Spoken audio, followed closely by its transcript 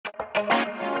Okay,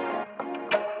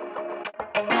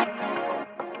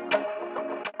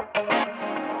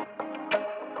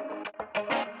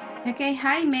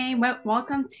 hi May.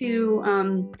 Welcome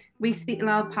to We Speak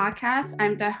Loud podcast.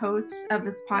 I'm the host of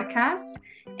this podcast,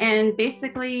 and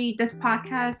basically, this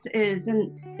podcast is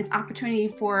an opportunity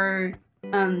for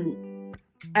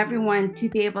everyone to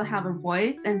be able to have a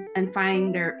voice and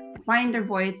find their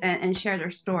voice and share their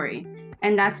story.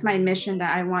 And that's my mission,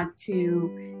 that I want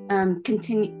to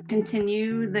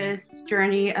continue this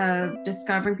journey of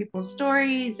discovering people's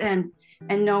stories and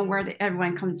know where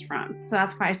everyone comes from. So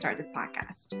that's why I started this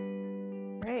podcast.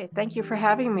 Great. Thank you for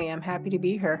having me. I'm happy to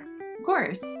be here. Of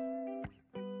course.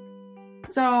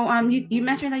 So you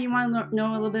mentioned that you want to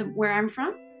know a little bit where I'm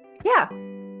from? Yeah.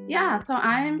 Yeah, so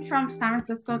I'm from San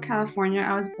Francisco, California.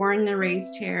 I was born and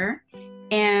raised here.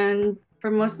 And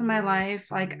for most of my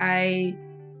life, like, I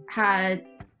had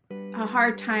a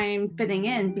hard time fitting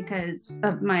in because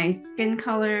of my skin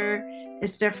color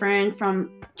is different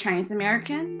from Chinese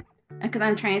American. And because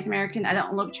I'm Chinese American, I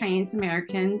don't look Chinese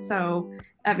American. So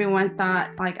everyone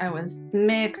thought like I was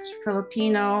mixed,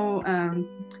 Filipino,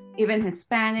 even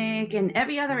Hispanic, and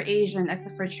every other Asian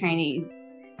except for Chinese.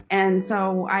 And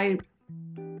so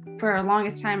for the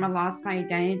longest time, I lost my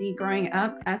identity growing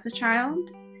up as a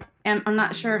child. And I'm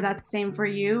not sure if that's the same for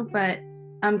you, but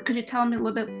could you tell me a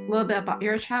little bit about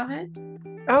your childhood?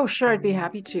 Oh, sure. I'd be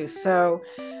happy to. So,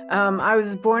 I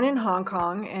was born in Hong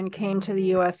Kong and came to the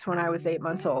US when I was 8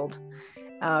 months old.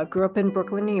 Grew up in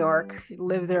Brooklyn, New York,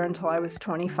 lived there until I was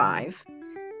 25.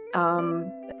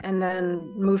 And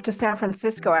then moved to San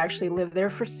Francisco. I actually lived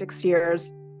there for 6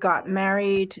 years, got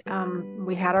married.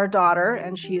 We had our daughter,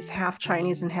 and she's half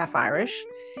Chinese and half Irish.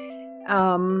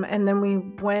 And then we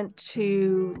went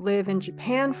to live in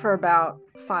Japan for about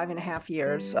 5.5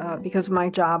 years because of my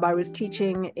job. I was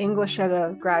teaching English at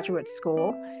a graduate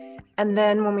school. And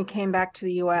then when we came back to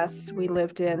the US, we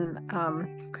lived in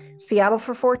Seattle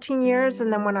for 14 years.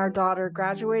 And then when our daughter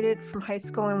graduated from high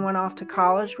school and went off to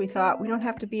college, we thought, we don't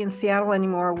have to be in Seattle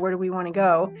anymore. Where do we want to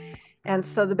go? And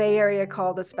so the Bay Area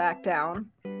called us back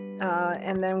down.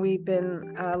 And then we've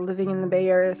been living in the Bay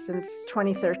Area since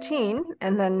 2013.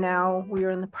 And then now we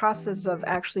are in the process of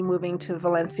actually moving to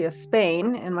Valencia,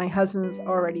 Spain. And my husband's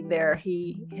already there.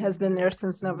 He has been there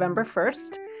since November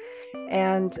 1st.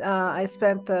 And I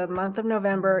spent the month of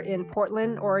November in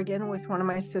Portland, Oregon with one of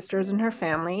my sisters and her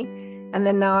family. And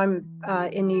then now I'm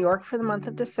in New York for the month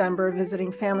of December,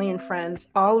 visiting family and friends,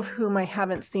 all of whom I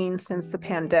haven't seen since the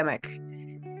pandemic.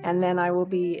 And then I will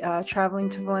be traveling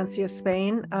to Valencia,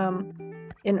 Spain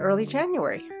in early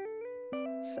January.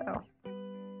 So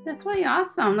That's really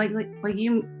awesome. Like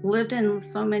you lived in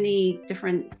so many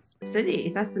different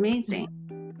cities. That's amazing.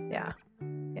 yeah.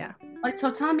 Like,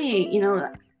 so tell me,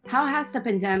 how has the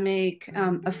pandemic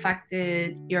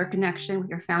affected your connection with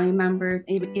your family members,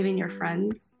 even your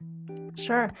friends?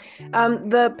 Sure.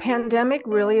 The pandemic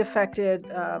really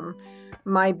affected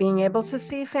my being able to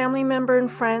see family member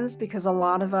and friends, because a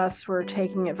lot of us were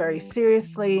taking it very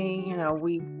seriously.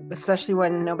 Especially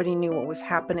when nobody knew what was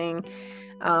happening.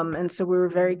 And so we were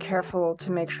very careful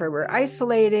to make sure we're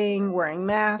isolating, wearing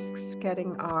masks,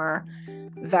 getting our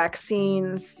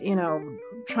vaccines,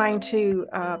 trying to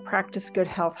practice good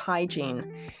health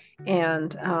hygiene.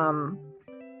 And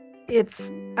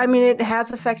it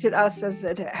has affected us as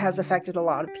it has affected a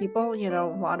lot of people,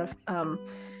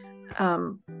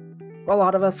 a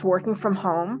lot of us working from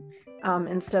home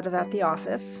instead of at the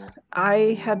office.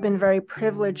 I have been very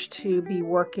privileged to be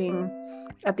working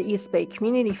at the East Bay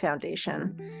Community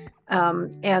Foundation.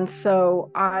 And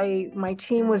so my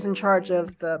team was in charge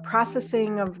of the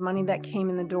processing of money that came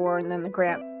in the door and then the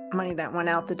grant money that went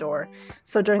out the door.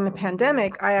 So during the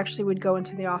pandemic, I actually would go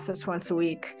into the office once a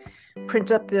week,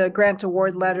 print up the grant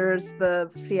award letters.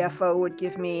 The CFO would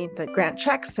give me the grant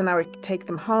checks and I would take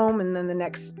them home. And then the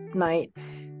next night,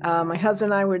 my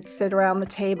husband and I would sit around the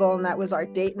table, and that was our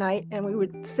date night. And we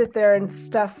would sit there and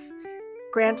stuff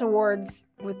grant awards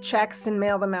with checks and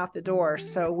mail them out the door.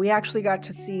 So we actually got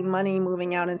to see money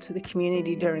moving out into the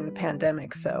community during the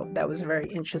pandemic. So that was a very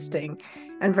interesting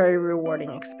and very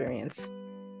rewarding experience.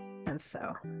 And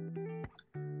so,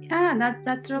 Yeah,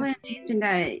 that's really amazing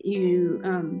that you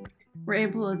were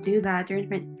able to do that during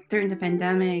the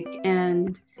pandemic.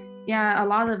 And yeah, a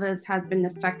lot of us has been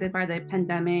affected by the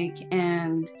pandemic,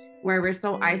 and where we're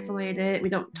so isolated, we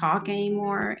don't talk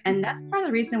anymore. And that's part of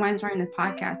the reason why I'm starting the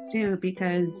podcast too,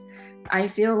 because I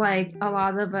feel like a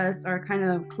lot of us are kind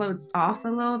of closed off a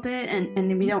little bit, and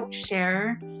then we don't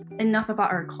share enough about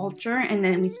our culture, and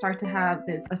then we start to have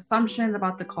this assumption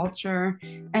about the culture.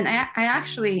 And I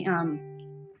actually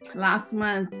last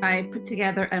month I put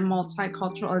together a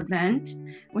multicultural event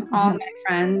with all Mhm. my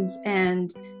friends,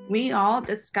 and we all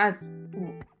discussed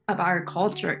about our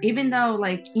culture, even though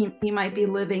like you might be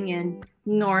living in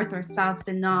North or South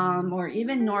Vietnam or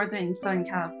even Northern Southern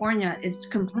California, is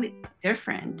completely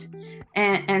different.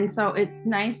 And so it's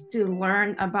nice to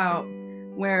learn about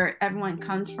where everyone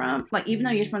comes from. Like even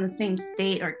though you're from the same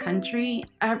state or country,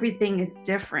 everything is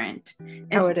different. Oh,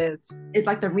 It's it is. it's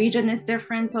like the region is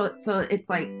different, so it's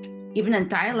like even the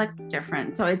dialect is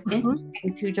different, so it's Mhm.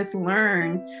 interesting to just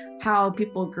learn how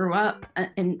people grew up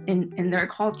in their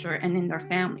culture and in their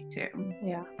family too.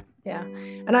 Yeah, yeah.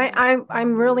 And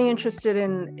I'm really interested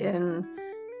in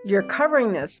you're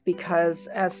covering this because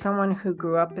as someone who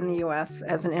grew up in the US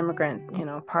as an immigrant,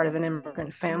 part of an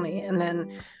immigrant family, and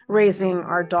then raising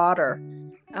our daughter,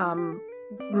 um,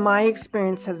 my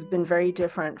experience has been very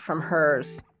different from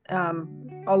hers.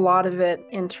 A lot of it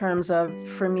in terms of,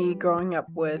 for me, growing up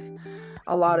with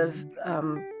a lot of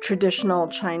traditional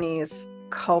Chinese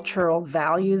cultural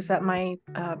values that my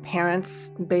parents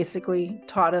basically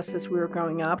taught us as we were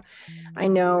growing up. I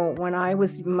know when I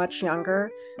was much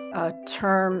younger, a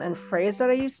term and phrase that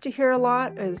I used to hear a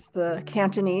lot is the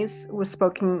Cantonese was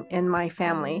spoken in my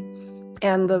family,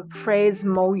 and the phrase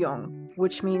mo yong,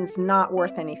 which means not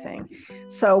worth anything.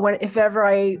 So if ever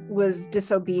I was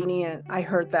disobedient, I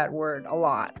heard that word a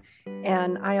lot.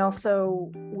 And I also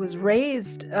was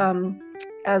raised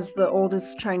as the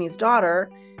oldest Chinese daughter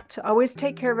to always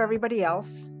take care of everybody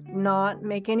else, not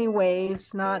make any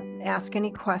waves, not ask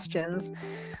any questions.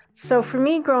 So for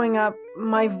me growing up,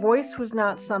 my voice was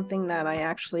not something that I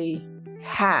actually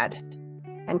had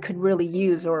and could really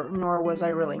use, or nor was I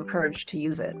really encouraged to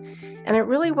use it. And it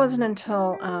really wasn't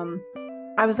until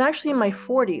I was actually in my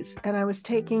 40s and I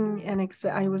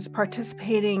was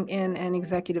participating in an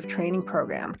executive training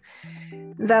program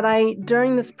that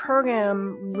during this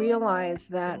program,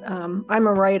 realized that I'm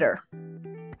a writer.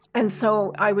 And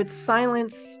so I would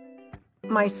silence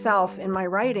myself in my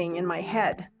writing in my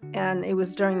head. And it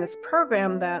was during this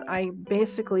program that I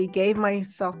basically gave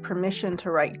myself permission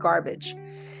to write garbage.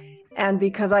 And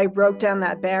because I broke down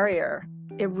that barrier,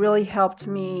 it really helped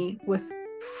me with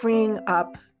freeing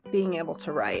up being able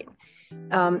to write.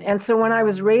 And so when I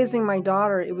was raising my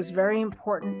daughter, it was very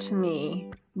important to me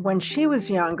when she was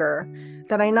younger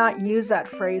that I not use that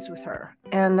phrase with her,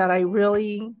 and that I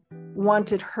really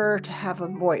wanted her to have a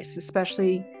voice,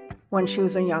 especially when she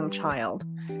was a young child.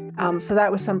 So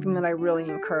that was something that I really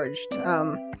encouraged.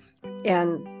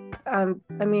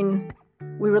 I mean,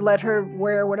 we would let her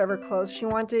wear whatever clothes she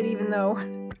wanted, even though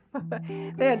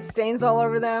they had stains all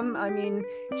over them. I mean,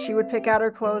 she would pick out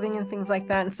her clothing and things like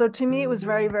that. And so to me, it was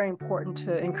very, very important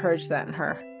to encourage that in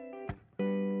her.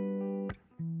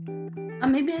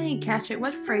 Maybe I didn't catch it.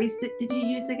 What phrase did you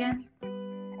use again?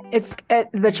 It's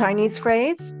the Chinese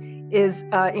phrase is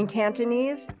in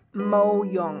Cantonese, mo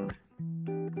yong.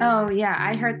 Oh yeah,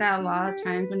 I heard that a lot of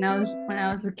times when I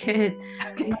was a kid.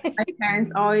 My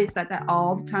parents always said that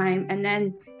all the time, and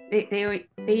then they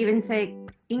even say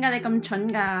 "인가 내검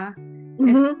전가." It's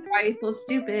Mm-hmm. why you so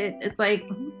stupid. It's like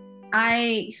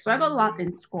I struggled a lot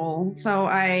in school, so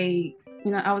I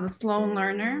was a slow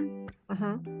learner.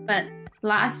 Mm-hmm. But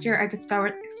last year I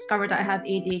discovered that I have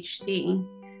ADHD,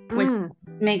 which Mm,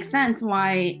 makes sense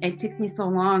why it takes me so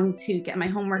long to get my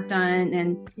homework done,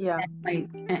 yeah,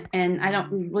 and I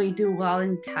don't really do well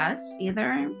in tests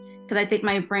either, because I think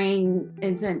my brain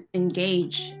isn't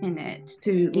engaged in it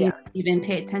to yeah, even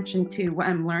pay attention to what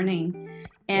I'm learning.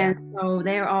 yeah. And so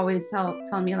they're always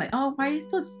telling me like, oh, why are you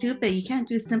so stupid? You can't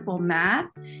do simple math.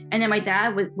 And then my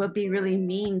dad would be really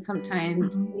mean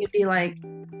sometimes. Mm-hmm. He'd be like,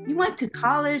 you went to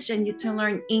college and you to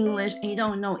learn English and you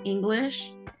don't know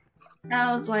English. And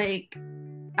I was like,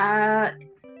 uh,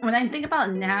 when I think about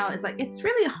it now, it's like it's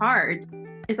really hard.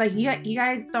 It's like you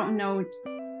guys don't know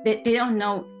they don't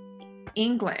know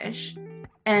English,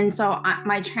 and so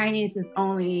my Chinese is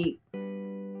only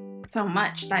so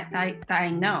much that I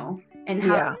know, and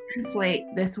how to Yeah. translate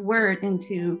this word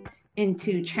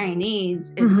into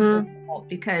Chinese is Mm-hmm. difficult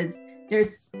because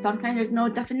there's no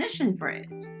definition for it.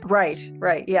 Right,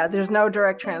 right. Yeah, there's no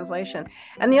direct translation.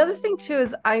 And the other thing too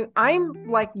is I'm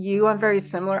like you, I'm very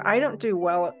similar. I don't do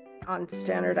well on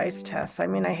standardized tests. I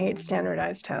mean, I hate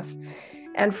standardized tests.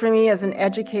 And for me as an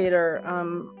educator,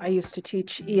 I used to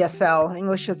teach ESL,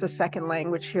 English as a second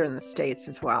language here in the States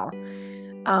as well.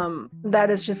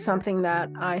 That is just something that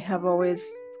I have always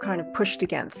kind of pushed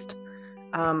against.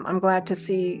 I'm glad to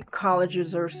see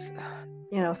colleges are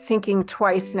thinking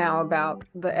twice now about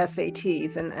the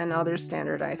SATs and other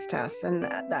standardized tests. And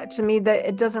that to me, that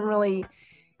it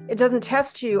doesn't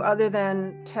test you other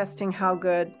than testing how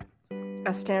good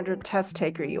a standard test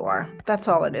taker you are. That's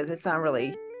all it is. It's not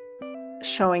really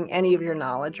showing any of your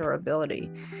knowledge or ability.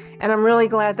 And I'm really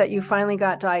glad that you finally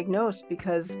got diagnosed,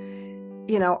 because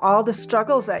all the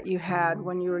struggles that you had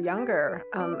when you were younger,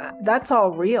 that's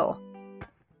all real,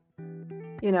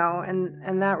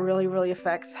 and that really, really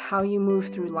affects how you move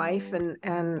through life,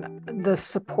 and the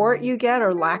support you get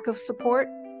or lack of support.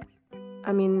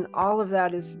 I mean, all of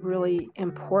that is really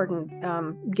important.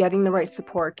 Getting the right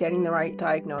support, getting the right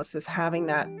diagnosis, having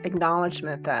that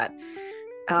acknowledgement that,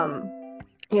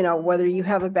 whether you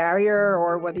have a barrier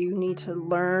or whether you need to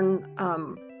learn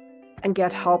and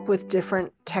get help with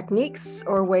different techniques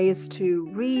or ways to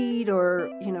read or,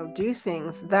 do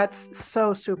things, that's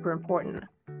so super important.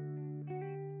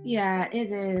 Yeah,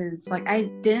 it is. Like I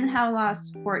didn't have a lot of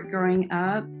support growing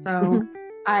up, so Mm-hmm.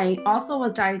 I also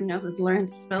was diagnosed with learning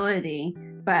disability.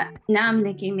 But now I'm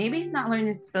thinking maybe it's not learning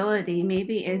disability,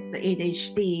 maybe it's the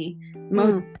ADHD.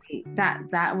 Mostly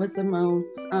that was the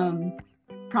most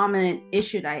prominent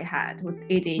issue that I had was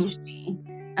ADHD.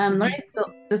 Mm-hmm. Learning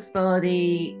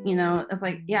disability, it's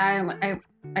like yeah,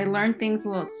 I learned things a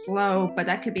little slow, but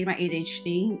that could be my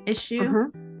ADHD issue.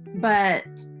 Mm-hmm. But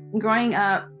growing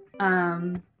up,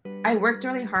 um, I worked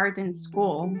really hard in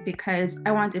school because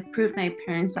I wanted to prove my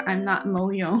parents that I'm not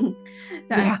Moyong,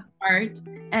 that I'm Yeah. smart.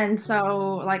 And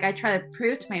so, like, I try to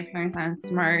prove to my parents I'm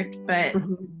smart, but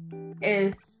Mm-hmm.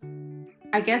 is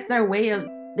I guess their way of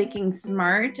thinking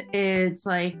smart is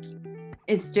like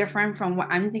it's different from what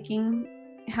I'm thinking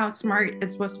how smart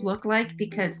is supposed to look like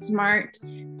because smart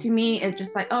to me is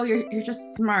just like oh you're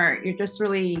just smart you're just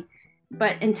really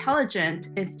but intelligent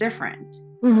is different.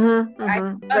 Mm-hmm. I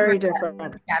Mm-hmm. discovered Very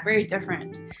different. yeah, very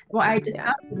different. Well, I Yeah.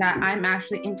 discovered that I'm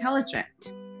actually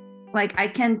intelligent. Like I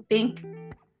can think,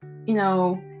 you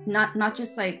know, not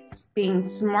just like being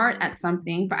smart at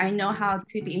something, but I know how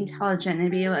to be intelligent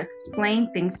and be able to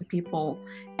explain things to people.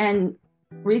 And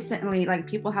recently, like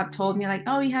people have told me, like,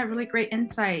 oh, you have really great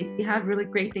insights, you have really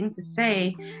great things to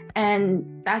say,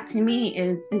 and that to me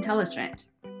is intelligent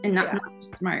and not Yeah. not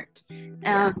just smart.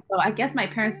 Yeah. So I guess my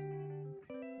parents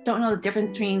don't know the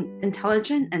difference between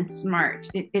intelligent and smart.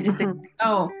 It is Mm-hmm.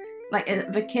 oh, like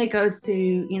if a kid goes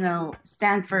to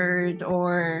Stanford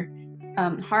or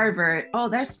Harvard, oh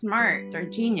they're smart, they're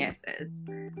geniuses.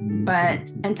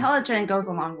 But intelligent goes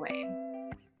a long way.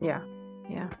 Yeah.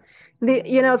 Yeah.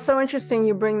 It's so interesting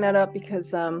you bring that up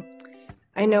because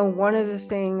I know one of the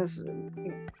things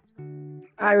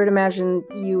I would imagine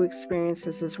you experience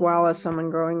this as well as someone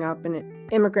growing up in an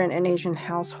immigrant and Asian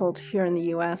household here in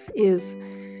the US is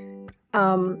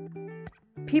um,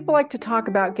 people like to talk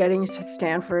about getting to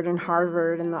Stanford and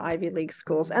Harvard and the Ivy League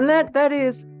schools, and that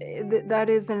is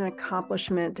an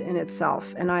accomplishment in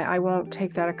itself. And I won't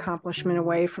take that accomplishment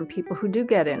away from people who do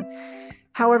get in.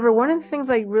 However, one of the things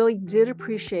I really did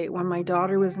appreciate when my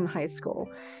daughter was in high school,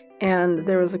 and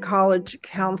there was a college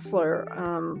counselor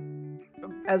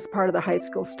as part of the high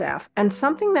school staff, and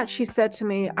something that she said to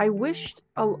me, I wish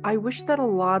that a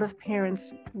lot of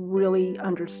parents really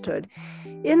understood.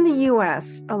 In the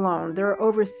US alone, there are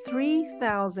over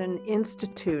 3,000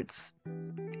 institutes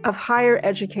of higher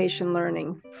education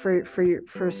learning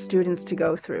for students to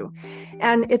go through.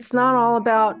 And it's not all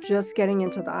about just getting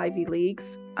into the Ivy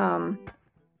Leagues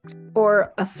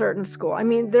or a certain school. I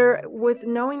mean, with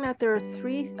knowing that there are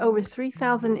over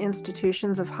 3,000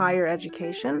 institutions of higher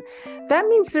education, that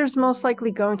means there's most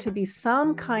likely going to be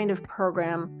some kind of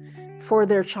program for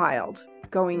their child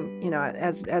going,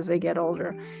 as they get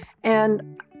older. And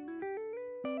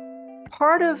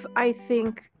part of, I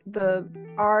think,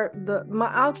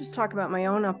 I'll just talk about my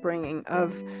own upbringing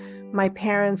of my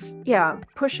parents, yeah,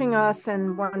 pushing us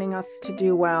and wanting us to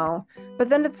do well, but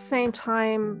then at the same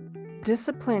time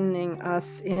disciplining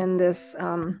us in this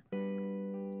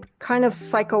kind of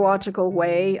psychological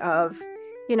way of,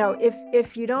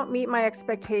 if you don't meet my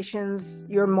expectations,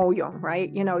 you're moyong,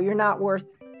 right? You're not worth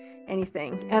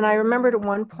anything. And I remembered at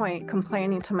one point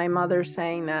complaining to my mother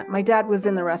saying that my dad was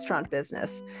in the restaurant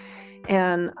business.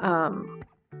 And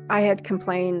I had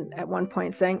complained at one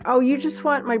point saying, oh, you just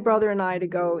want my brother and I to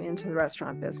go into the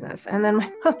restaurant business. And then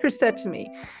my mother said to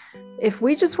me, if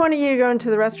we just wanted you to go into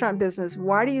the restaurant business,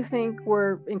 why do you think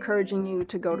we're encouraging you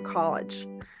to go to college?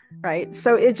 Right.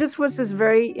 So it just was this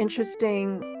very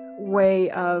interesting way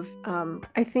of,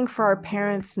 I think, for our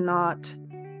parents not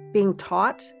being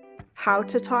taught how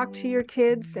to talk to your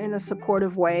kids in a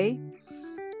supportive way,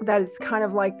 that it's kind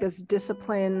of like this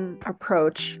discipline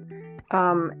approach.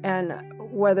 And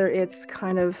whether it's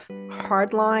kind of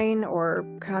hardline or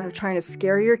kind of trying to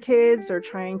scare your kids or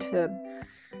trying to,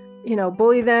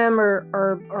 bully them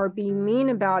or be mean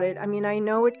about it. I mean, I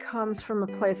know it comes from a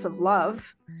place of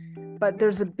love, but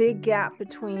there's a big gap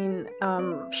between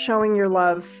showing your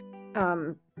love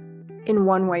um, in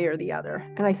one way or the other.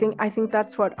 And I think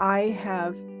that's what I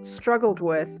have struggled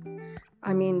with.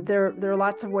 I mean, there are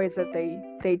lots of ways that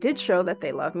they did show that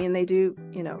they love me, and they do,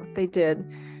 they did.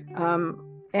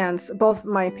 And both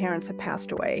my parents have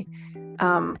passed away.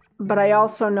 But I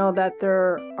also know that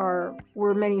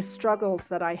were many struggles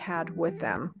that I had with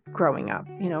them growing up,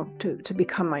 to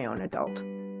become my own adult.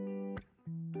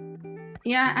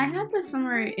 Yeah, I had the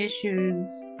similar issues.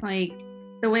 Like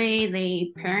the way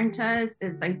they parent us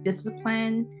is like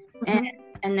discipline, and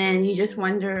Mm-hmm. and then you just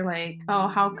wonder like, oh,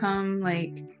 how come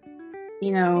like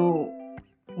you know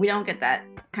we don't get that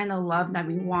kind of love that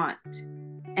we want,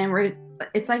 and we're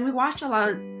it's like we watch a lot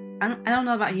of I don't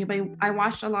know about you, but I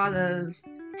watched a lot of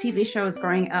TV shows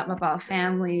growing up about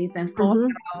families and Full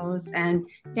Mm-hmm. House and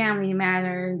Family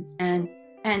Matters, and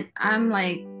I'm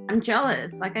like I'm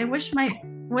jealous. Like I wish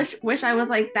I was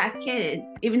like that kid,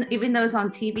 even though it's on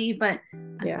TV, but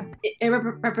Yeah. it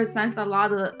represents a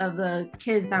lot of the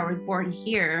kids that were born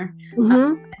here, um,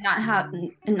 Mm-hmm. not have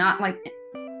not like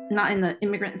not in the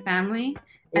immigrant family.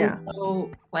 And Yeah.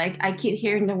 so, like, I keep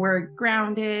hearing the word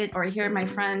grounded, or I hear my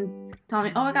friends tell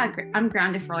me, "Oh, I'm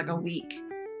grounded for like a week,"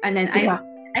 and then Yeah.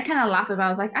 I kind of laugh about it. I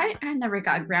was like, I never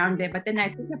got grounded, but then I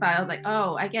think about it, I was like,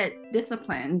 oh, I get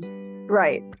disciplined,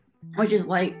 Right. which is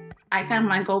like I kind of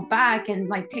want to go back and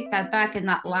like take that back and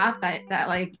not laugh that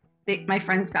like my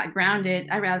friends got grounded.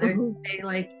 I rather Mm-hmm. say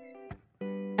like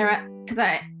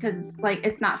because like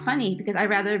it's not funny because I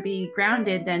rather be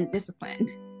grounded than disciplined.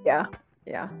 Yeah.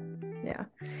 Yeah. Yeah.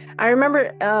 I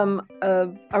remember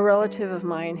a relative of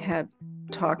mine had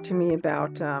talked to me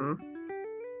about um,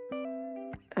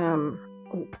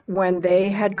 when they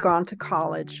had gone to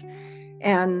college,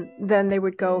 and then they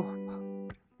would go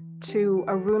to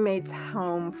a roommate's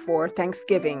home for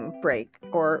Thanksgiving break,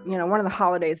 or one of the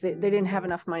holidays. They didn't have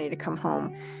enough money to come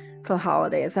home for the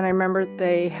holidays. And I remember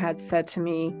they had said to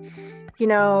me,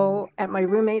 at my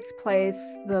roommate's place,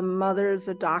 the mother's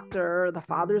a doctor, the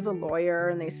father's a lawyer,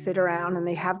 and they sit around and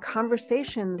they have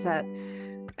conversations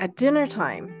at dinner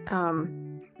time.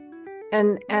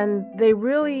 And they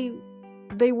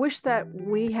wish that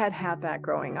we had that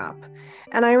growing up.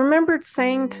 And I remembered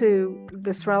saying to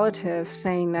this relative,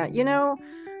 saying that,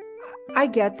 I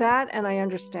get that and I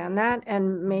understand that.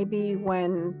 And maybe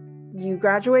when you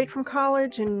graduate from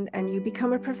college and you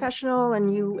become a professional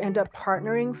and you end up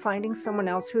partnering, finding someone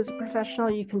else who is a professional,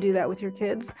 you can do that with your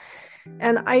kids.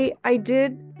 And I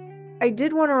did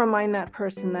want to remind that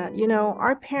person that,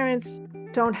 our parents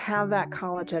don't have that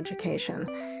college education.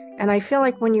 And I feel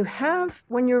like when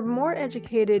you're more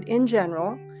educated in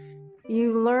general,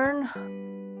 you learn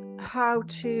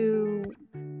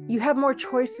you have more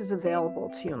choices available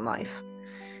to you in life.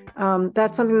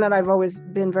 That's something that I've always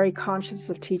been very conscious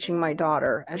of teaching my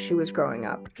daughter as she was growing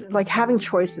up, like having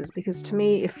choices, because to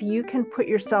me, if you can put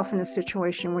yourself in a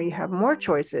situation where you have more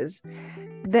choices,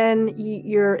 then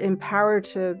you're empowered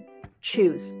to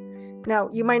choose. Now,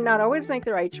 you might not always make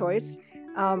the right choice,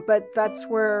 but that's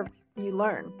where you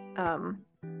learn.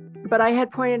 But I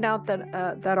had pointed out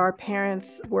that our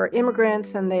parents were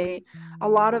immigrants, and a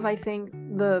lot of, I think,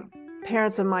 the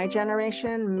parents of my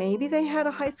generation, maybe they had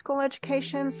a high school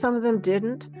education. Some of them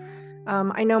didn't.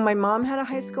 I know my mom had a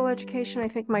high school education. I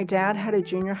think my dad had a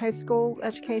junior high school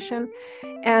education.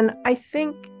 And I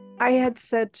think I had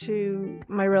said to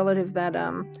my relative that,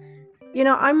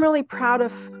 I'm really proud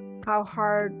of how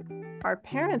hard our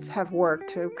parents have worked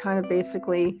to kind of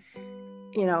basically,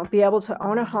 be able to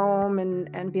own a home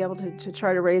and be able to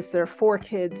try to raise their four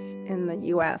kids in the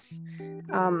US.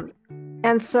 Um,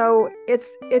 and so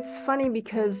it's funny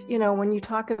because, when you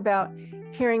talk about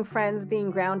hearing friends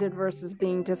being grounded versus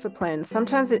being disciplined,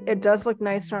 sometimes it does look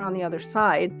nicer on the other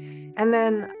side. And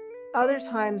then other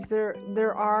times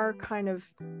there are kind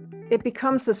of, it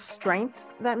becomes a strength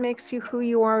that makes you who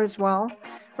you are as well,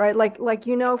 right? Like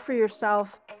for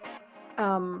yourself,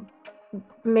 um,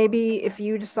 maybe if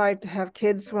you decide to have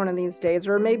kids one of these days,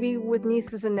 or maybe with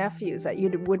nieces and nephews, that you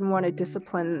wouldn't want to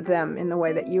discipline them in the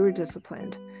way that you were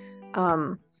disciplined,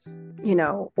 um,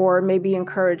 or maybe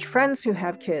encourage friends who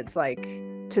have kids, like,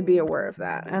 to be aware of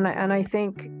that. And I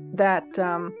think that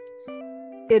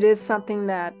it is something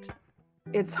that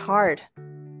it's hard,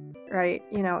 right?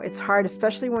 It's hard,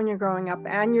 especially when you're growing up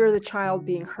and you're the child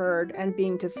being heard and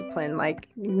being disciplined, like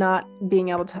not being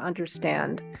able to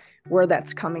understand where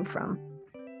that's coming from.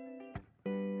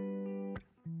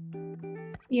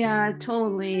 Yeah,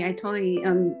 totally. I totally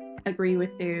agree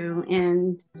with you.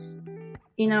 And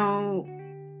you know,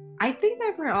 I think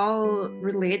that we're all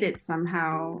related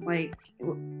somehow. Like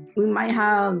we might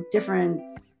have different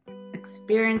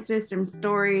experiences and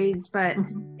stories, but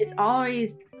Mhm. it's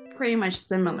always pretty much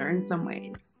similar in some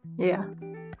ways. Yeah,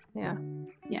 yeah.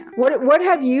 Yeah. What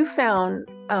have you found,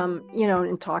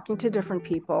 in talking to different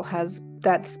people, has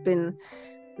that's been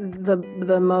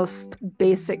the most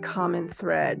basic common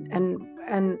thread?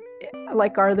 And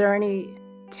like, are there any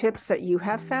tips that you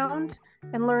have found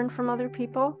and learned from other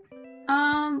people?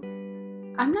 Um,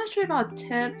 I'm not sure about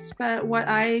tips, but what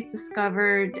I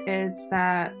discovered is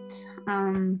that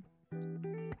um,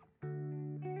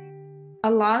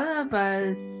 a lot of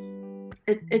us,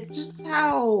 it's just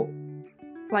how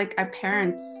like our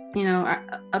parents, our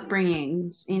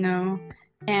upbringings,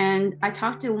 And I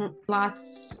talked to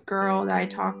last girl that I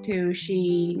talked to,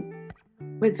 she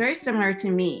was very similar to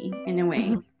me in a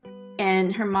way. Hmm.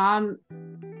 And her mom,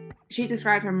 she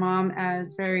described her mom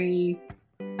as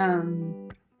um,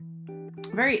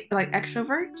 very like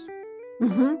extrovert,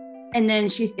 Hmm. and then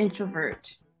she's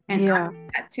introvert, and Yeah. I'm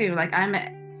that too. Like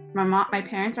my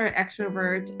parents are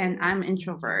extrovert, and I'm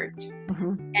introvert.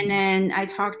 Hmm. And then I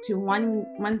talked to one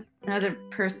another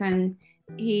person.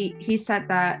 He said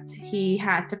that he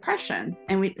had depression,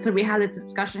 and we had a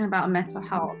discussion about mental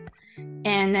health.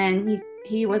 And then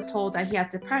he was told that he had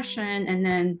depression, and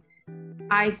then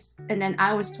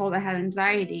I was told I had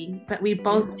anxiety, but we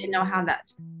both Yeah. didn't know how that,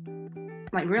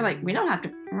 like we don't have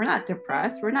to, we're not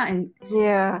depressed, we're not in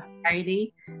Yeah.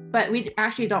 anxiety, but we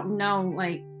actually don't know,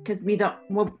 like, because we don't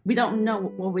know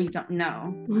what we don't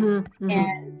know. Hmm. Hmm.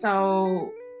 And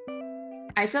so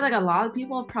I feel like a lot of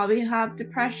people probably have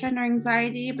depression or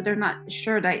anxiety, but they're not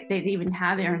sure that they even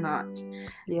have it or not.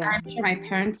 Yeah. I'm sure my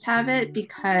parents have it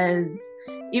because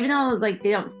even though like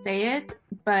they don't say it,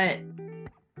 but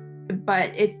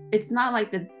it's not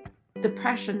like the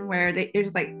depression where they're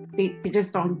just like they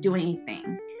just don't do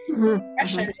anything. Hmm.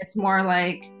 Depression, Hmm. it's more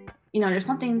like, there's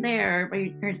something there but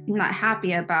you're not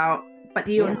happy about, but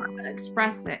you don't know Yeah. how to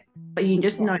express it, but you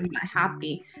just know Yeah. you're not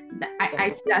happy. I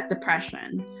Yeah. see that's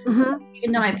depression. Hmm.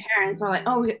 Even though my Hmm. parents are like,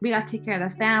 oh, we got to take care of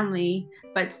the family,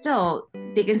 but still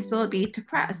they can still be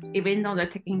depressed even though they're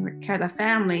taking care of the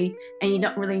family, and you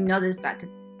don't really notice that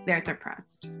they're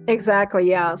depressed. Exactly.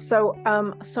 Yeah. So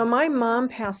my mom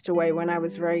passed away when I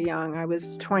was very young. I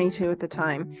was 22 at the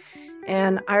time.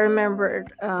 And I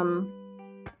remembered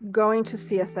going to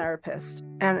see a therapist,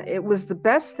 and it was the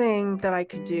best thing that I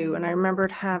could do. And I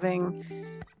remembered having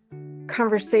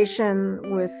conversation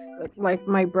with, like,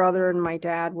 my brother and my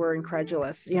dad were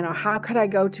incredulous. How could I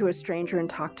go to a stranger and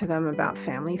talk to them about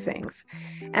family things?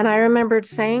 And I remembered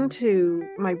saying to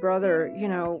my brother,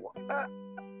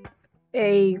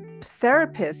 a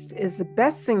therapist is the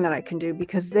best thing that I can do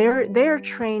because they're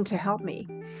trained to help me.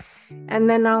 And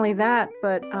then not only that,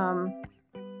 but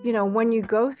when you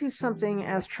go through something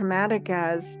as traumatic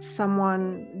as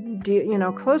someone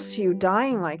close to you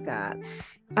dying like that,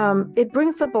 it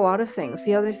brings up a lot of things.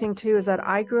 The other thing too is that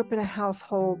I grew up in a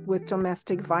household with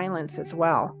domestic violence as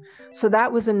well, so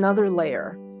that was another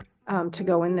layer to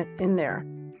go in there.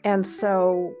 And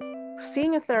so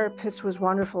seeing a therapist was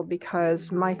wonderful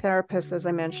because my therapist, as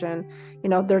I mentioned,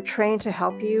 they're trained to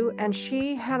help you, and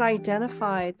she had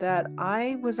identified that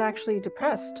I was actually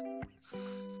depressed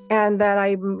and that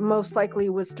I most likely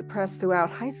was depressed throughout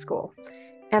high school.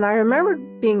 And I remember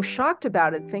being shocked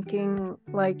about it, thinking,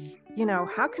 like,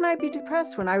 how can I be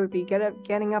depressed when I would be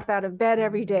getting up out of bed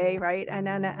every day, right? And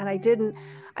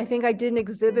I think I didn't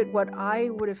exhibit what I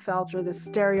would have felt, or the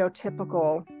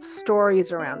stereotypical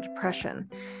stories around depression.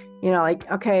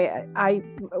 Like, okay, I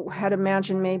had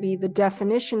imagined maybe the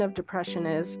definition of depression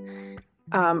is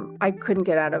I couldn't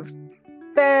get out of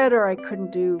bed, or I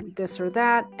couldn't do this or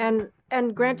that.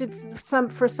 And granted,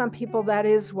 for some people that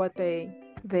is what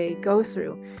they go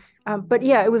through. But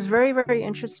yeah, it was very, very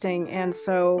interesting. And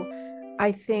so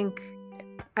I think,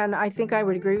 I think I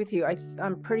would agree with you.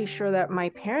 I'm pretty sure that my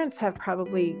parents have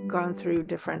probably gone through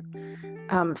different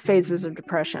phases of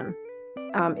depression,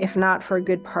 if not for a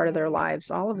good part of their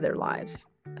lives, all of their lives.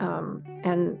 And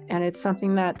it's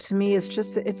something that to me is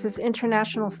just, it's this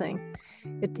international thing.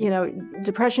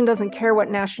 Depression doesn't care what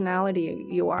nationality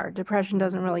you are. Depression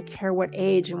doesn't really care what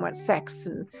age and what sex,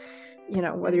 and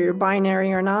whether you're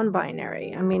binary or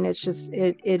non-binary. I mean, it's just,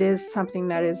 it is something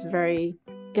that is very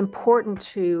important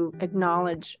to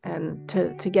acknowledge and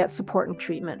to get support and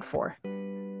treatment for.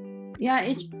 Yeah,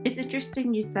 it's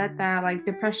interesting you said that, like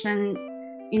depression,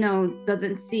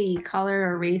 doesn't see color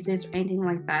or races or anything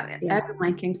like that. Yeah.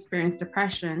 Everyone can experience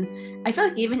depression. I feel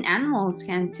like even animals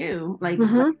can too. Like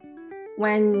Mm-hmm.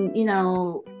 when,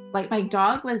 like my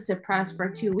dog was depressed for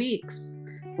 2 weeks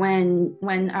when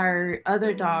our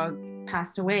other dog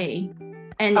passed away.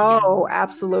 And Oh,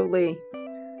 absolutely.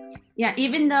 yeah,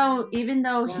 even though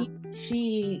Yeah.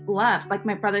 she left, like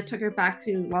my brother took her back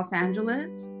to Los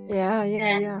Angeles, Yeah, yeah,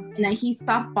 and, yeah. and then he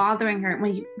stopped bothering her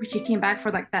when she came back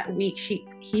for like that week.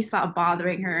 He stopped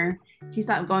bothering her. He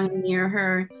stopped going near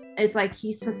her. It's like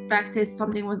he suspected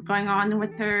something was going on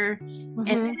with her, and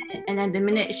Hmm. and then the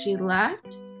minute she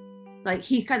left, like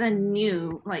he kind of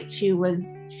knew like she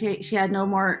had no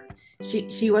more.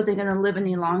 She wasn't gonna live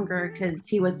any longer because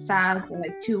he was sad for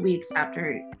like 2 weeks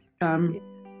after um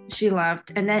she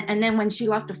left, and then when she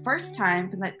left the first time,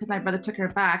 because my brother took her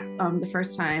back the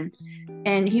first time,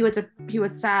 and he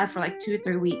was sad for like 2 or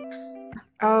 3 weeks.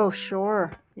 Oh,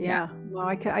 sure. Yeah,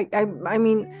 Yeah. No, I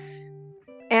mean,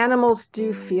 animals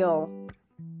do feel,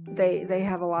 they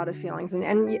have a lot of feelings,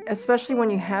 and especially when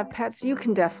you have pets, you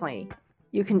can definitely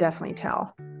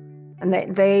tell. And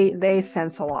they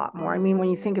sense a lot more. I mean, when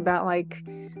you think about like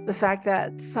the fact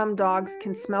that some dogs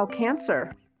can smell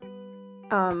cancer,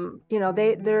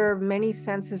 there are many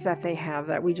senses that they have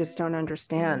that we just don't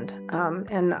understand.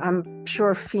 And I'm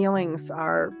sure feelings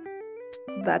are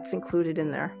that's included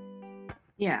in there.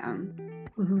 yeah.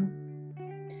 Hmm.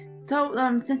 So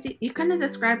since you kind of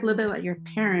described a little bit about your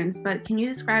parents, but can you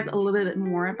describe a little bit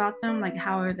more about them, like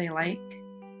how are they like?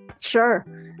 Sure.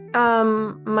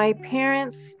 My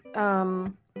parents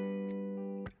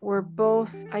were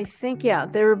both, I think, yeah,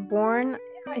 they were born,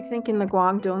 I think, in the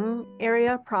Guangdong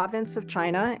area, province of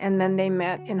China, and then they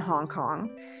met in Hong Kong.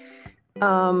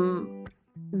 Um,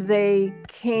 they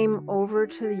came over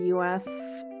to the US.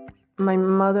 My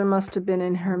mother must have been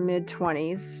in her mid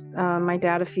 20s. My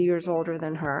dad, a few years older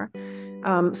than her.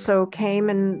 So came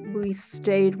and we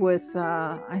stayed with,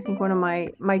 I think, one of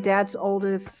my dad's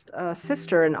oldest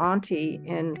sister and auntie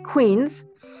in Queens.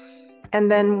 And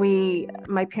then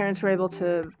my parents were able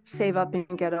to save up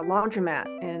and get a laundromat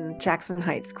in Jackson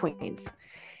Heights, Queens.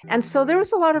 And so there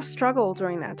was a lot of struggle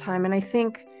during that time. And I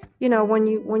think, when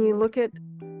you look at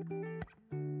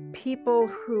people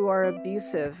who are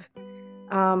abusive,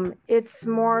 it's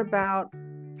more about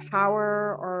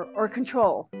power or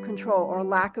control or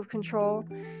lack of control,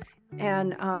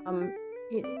 and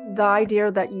the idea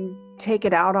that you take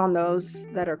it out on those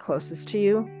that are closest to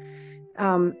you.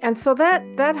 And so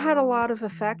that had a lot of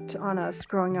effect on us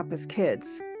growing up as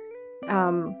kids.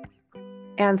 Um,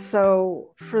 and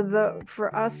so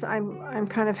for us, I'm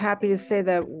kind of happy to say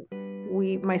that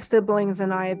my siblings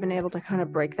and I have been able to kind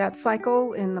of break that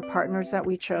cycle in the partners that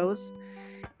we chose.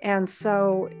 And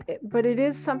so, but it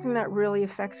is something that really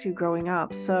affects you growing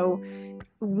up. So,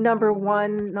 number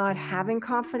one, not having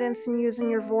confidence in using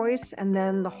your voice, and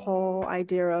then the whole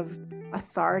idea of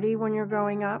authority when you're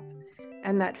growing up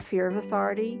and that fear of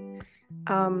authority.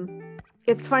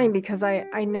 It's funny because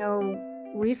I know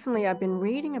recently I've been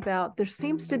reading about there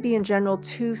seems to be in general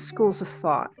two schools of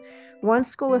thought. One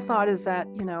school of thought is that,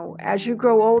 as you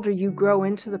grow older, you grow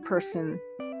into the person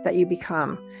that you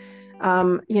become.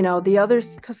 The other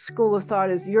school of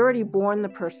thought is you're already born the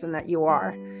person that you are.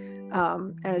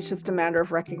 And it's just a matter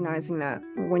of recognizing that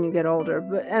when you get older.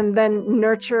 And then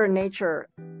nurture and nature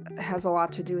has a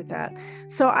lot to do with that.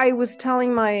 So I was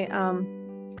telling my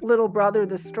little brother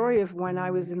the story of when I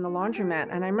was in the laundromat.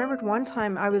 And I remembered one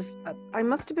time I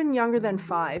must have been younger than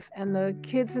 5. And the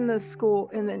kids in the school,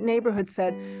 in the neighborhood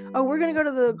said, "Oh, we're going to go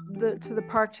to the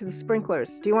park, to the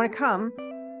sprinklers. Do you want to come?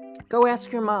 Go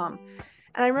ask your mom."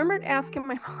 And I remembered asking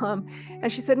my mom,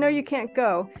 and she said, "No, you can't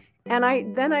go." And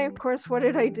of course, what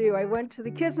did I do? I went to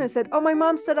the kids and I said, "Oh, my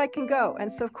mom said I can go."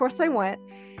 And so, of course, I went.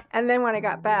 And then when I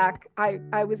got back,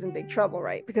 I was in big trouble,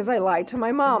 right? Because I lied to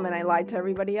my mom and I lied to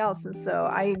everybody else. And so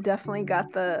I definitely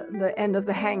got the end of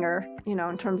the hanger,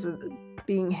 in terms of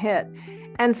being hit.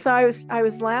 And so I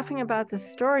was laughing about this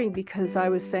story because I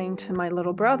was saying to my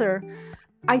little brother,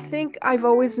 I think I've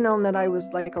always known that I was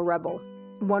like a rebel,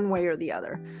 one way or the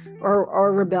other,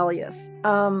 or rebellious.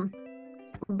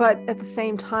 But at the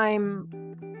same time,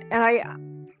 and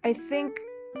I think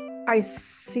I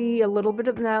see a little bit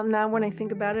of that now. When I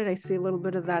think about it, I see a little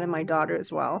bit of that in my daughter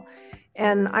as well,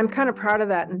 and I'm kind of proud of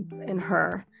that in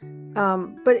her.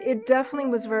 But it definitely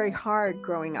was very hard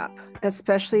growing up,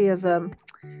 especially as a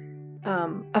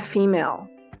female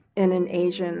in an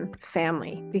Asian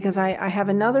family, because I have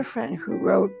another friend who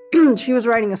wrote, she was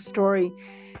writing a story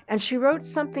and she wrote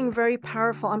something very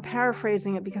powerful. I'm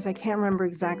paraphrasing it because I can't remember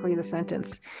exactly the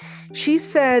sentence. She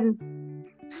said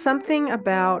something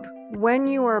about when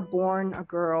you are born a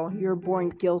girl, you're born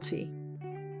guilty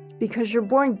because you're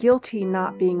born guilty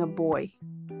not being a boy.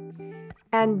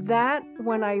 And that,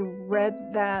 when I read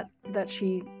that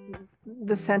she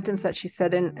the sentence that she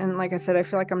said, and like I said, I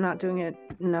feel like I'm not doing it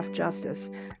enough justice.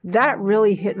 That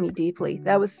really hit me deeply.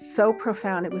 That was so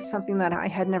profound. It was something that I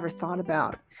had never thought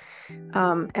about.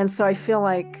 And so I feel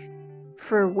like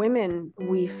for women,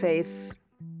 we face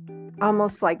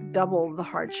almost like double the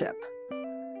hardship,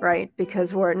 right?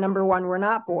 Because we're, number one, we're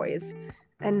not boys.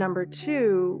 And number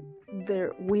two,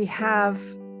 we have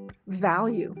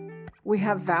value. We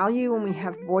have value and we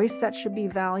have voice that should be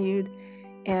valued.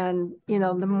 And,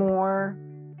 the more,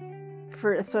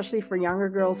 especially for younger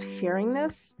girls hearing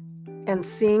this and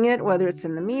seeing it, whether it's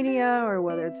in the media or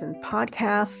whether it's in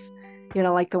podcasts,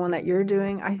 like the one that you're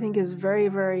doing, I think is very,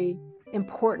 very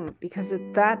important, because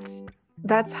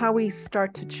that's how we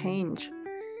start to change,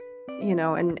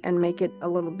 and make it a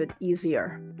little bit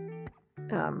easier.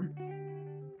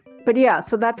 But yeah,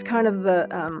 so that's kind of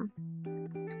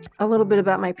a little bit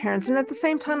about my parents. And at the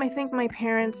same time, I think my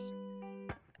parents,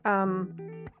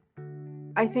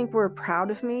 I think were proud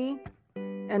of me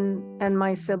and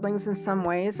my siblings in some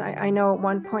ways. I know at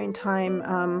one point in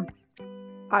time,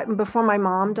 before my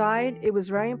mom died, it was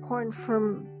very important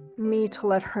for me to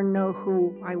let her know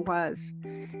who I was.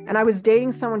 And I was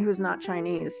dating someone who was not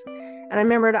Chinese. And I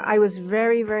remember I was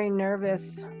very, very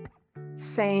nervous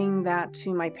saying that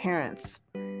to my parents.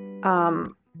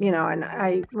 And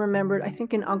I remembered, I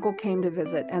think an uncle came to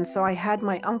visit. And so I had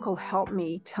my uncle help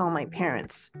me tell my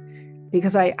parents,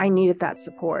 because I needed that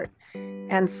support.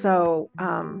 And so,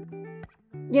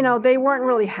 they weren't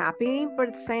really happy, but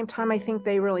at the same time, I think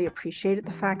they really appreciated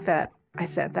the fact that I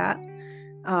said that.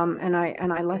 And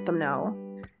I let them know.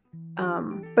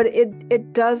 But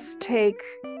it does take,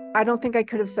 I don't think I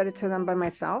could have said it to them by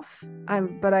myself.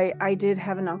 But I did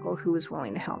have an uncle who was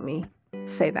willing to help me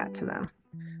say that to them.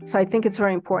 So I think it's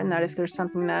very important that if there's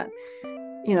something that,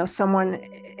 someone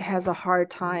has a hard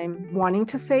time wanting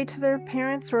to say to their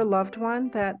parents or a loved one,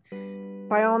 that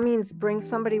by all means bring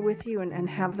somebody with you and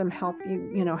have them help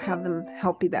you, have them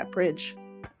help be that bridge.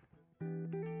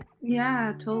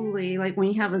 Yeah, totally. Like when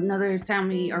you have another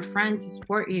family or friend to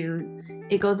support you,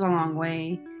 it goes a long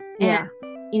way. And,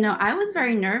 Yeah. I was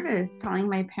very nervous telling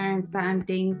my parents that I'm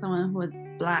dating someone who was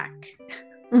Black.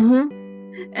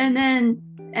 And then,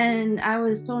 and I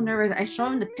was so nervous. I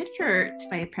showed them the picture to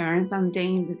my parents. I'm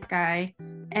dating this guy.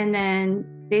 And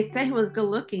then they said he was good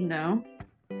looking though.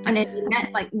 And then we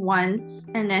met like once,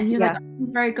 and then he was like, Yeah. oh, he's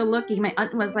very good looking. My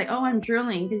aunt was like, oh, I'm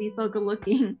drooling because he's so good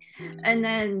looking. And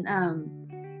then,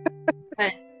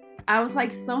 but I was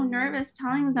like so nervous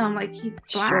telling them like he's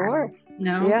Black, Sure. you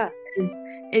know, Yeah. because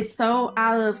it's so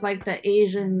out of like the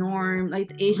Asian norm. Like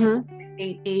the Asians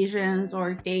date Asians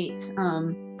or date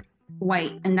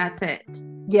white, and that's it.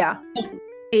 Yeah.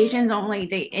 Asians don't like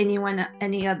date anyone,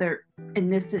 any other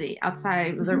ethnicity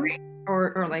outside of the race,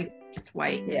 or like just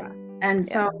white. Yeah. And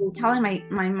Yeah. so telling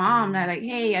my mom that like,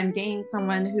 hey, I'm dating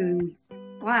someone who's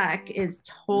Black is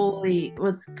totally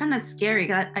was kind of scary,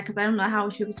 because I don't know how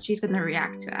she's gonna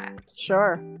react to that.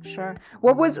 Sure. Sure.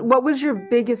 What was your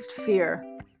biggest fear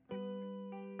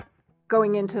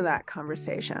going into that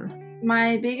conversation?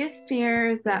 My biggest fear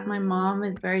is that my mom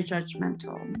is very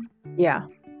judgmental. Yeah.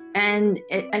 And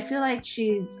I feel like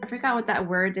I forgot what that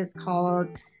word is called,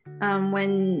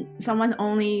 when someone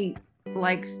only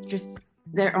likes just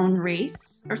their own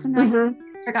race or something like that.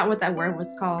 I forgot what that word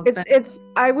was called, but It's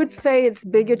I would say it's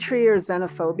bigotry or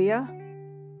xenophobia.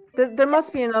 There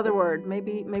must be another word.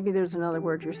 Maybe there's another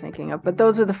word you're thinking of, but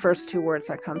those are the first two words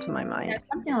that come to my yeah, mind.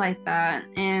 something like that.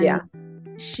 And Yeah.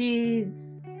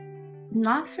 she's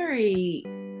not very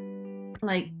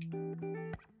like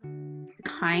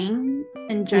kind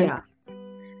and generous. Yeah.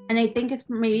 And I think it's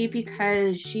maybe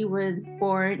because she was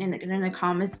born in the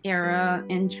communist era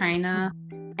in China.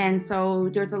 And so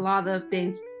there's a lot of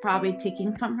things probably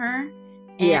taken from her.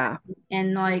 And Yeah.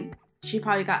 like she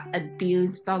probably got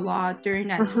abused a lot during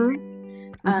that Mm-hmm.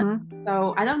 time. Mm-hmm.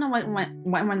 So I don't know what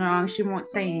went wrong. She won't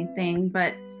say anything,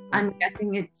 but I'm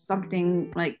guessing it's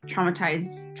something like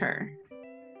traumatized her.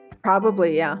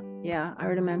 Probably, yeah. Yeah, I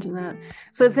would imagine that.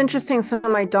 So it's interesting. So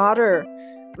my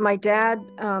dad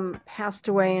passed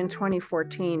away in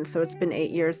 2014. So it's been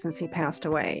 8 years since he passed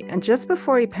away. And just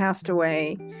before he passed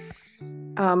away,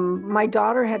 my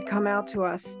daughter had come out to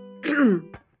us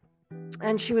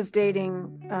and she was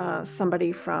dating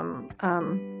somebody from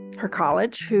her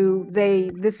college, who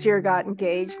they this year got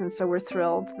engaged. And so we're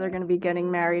thrilled. They're going to be getting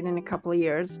married in a couple of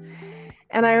years.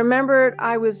 And I remember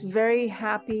I was very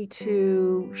happy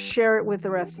to share it with the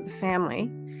rest of the family.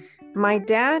 My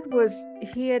dad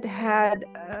he had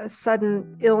a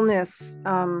sudden illness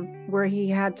where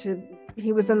he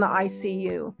was in the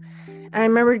ICU. And I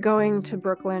remember going to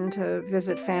Brooklyn to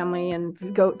visit family and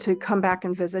come back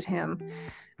and visit him.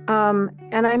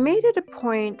 And I made it a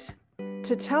point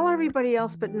to tell everybody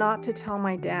else, but not to tell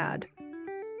my dad.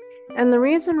 And the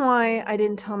reason why I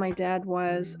didn't tell my dad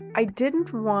was I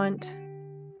didn't want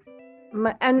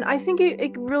and I think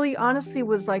it really honestly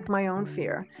was like my own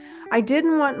fear. I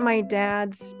didn't want my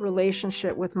dad's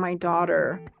relationship with my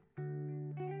daughter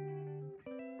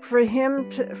for him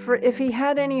to, for if he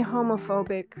had any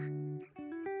homophobic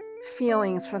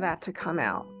feelings, for that to come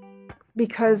out.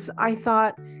 Because I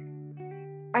thought,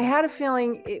 I had a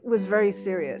feeling it was very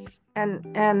serious. And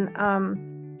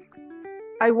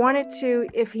I wanted to,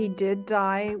 if he did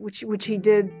die, which he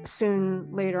did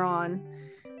soon later on,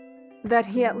 that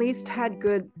he at least had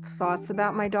good thoughts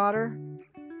about my daughter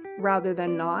rather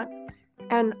than not.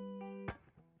 And,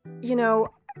 you know,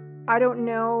 I don't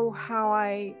know how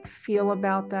I feel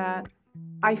about that.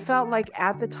 I felt like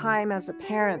at the time as a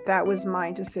parent, that was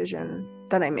my decision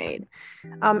that I made.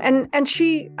 And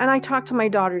I talked to my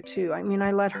daughter too. I mean,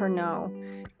 I let her know.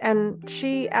 And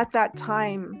she at that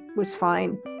time was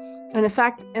fine. And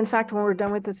in fact, when we're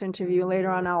done with this interview later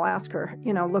on, I'll ask her,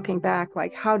 looking back,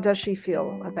 like, how does she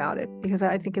feel about it? Because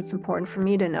I think it's important for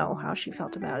me to know how she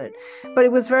felt about it. But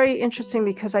it was very interesting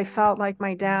because I felt like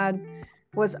my dad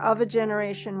was of a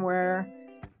generation where,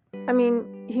 I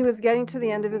mean, he was getting to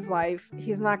the end of his life.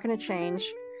 He's not going to change.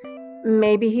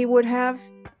 Maybe he would have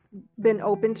been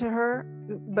open to her,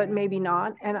 but maybe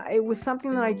not. And it was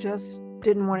something that I just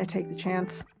didn't want to take the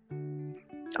chance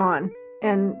on.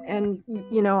 And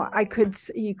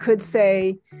you could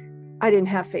say I didn't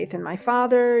have faith in my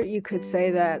father. You could say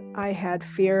that I had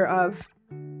fear of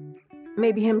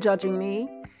maybe him judging me.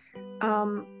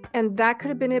 And that could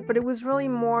have been it, but it was really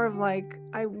more of like,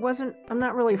 I'm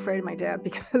not really afraid of my dad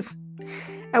because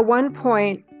at one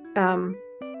point,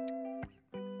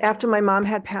 after my mom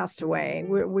had passed away,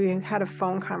 we had a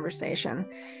phone conversation.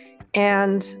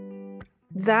 And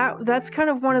that's kind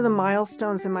of one of the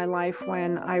milestones in my life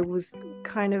when I was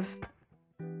kind of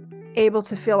able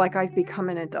to feel like I've become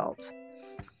an adult.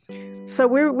 So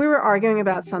we were arguing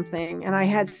about something, and I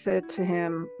had said to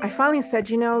him, I finally said,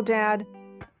 Dad,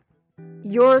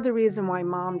 you're the reason why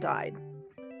Mom died.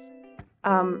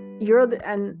 And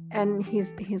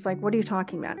he's like, what are you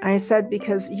talking about? And I said,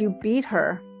 because you beat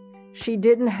her. She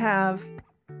didn't have,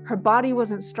 her body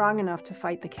wasn't strong enough to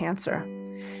fight the cancer.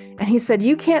 And he said,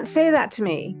 you can't say that to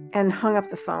me, and hung up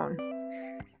the phone.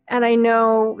 And I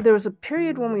know there was a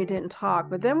period when we didn't talk,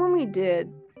 but then when we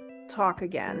did talk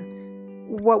again,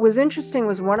 what was interesting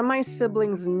was one of my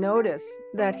siblings noticed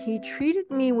that he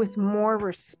treated me with more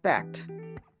respect.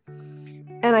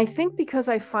 And I think because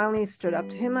I finally stood up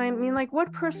to him, I mean, like,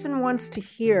 what person wants to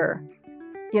hear,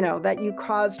 that you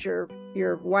caused your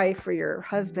wife or your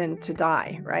husband to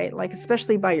die, right? Like,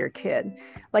 especially by your kid.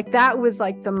 Like, that was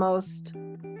like the most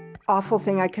awful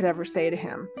thing I could ever say to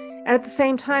him. And at the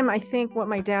same time, I think what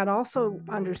my dad also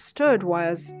understood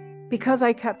was, because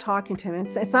I kept talking to him,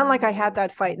 it's not like I had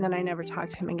that fight and then I never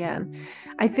talked to him again.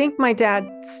 I think my dad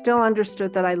still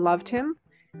understood that I loved him,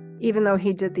 even though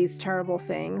he did these terrible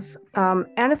things. And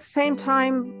at the same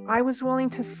time, I was willing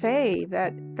to say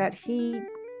that he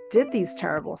did these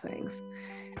terrible things.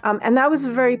 And that was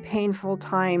a very painful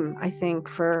time, I think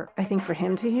for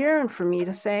him to hear and for me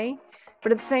to say.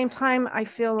 But at the same time, I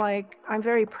feel like I'm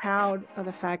very proud of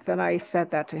the fact that I said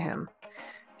that to him.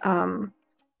 And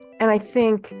I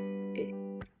think,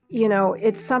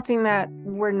 it's something that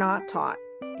we're not taught.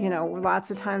 Lots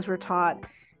of times we're taught,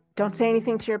 don't say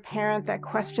anything to your parent that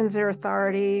questions their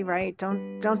authority, right?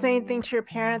 Don't say anything to your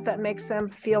parent that makes them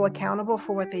feel accountable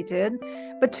for what they did.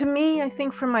 But to me, I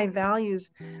think for my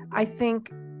values, I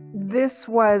think this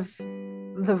was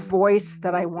the voice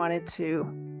that I wanted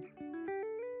to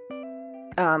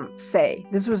say.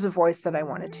 This was a voice that I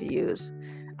wanted to use.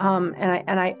 And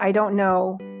I don't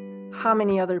know how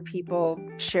many other people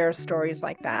share stories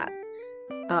like that.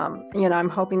 I'm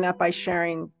hoping that by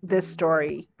sharing this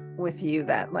story with you,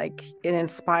 that like it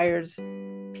inspires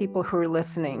people who are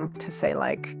listening to say,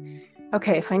 like,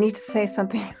 okay, if I need to say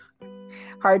something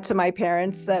hard to my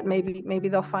parents, that maybe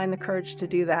they'll find the courage to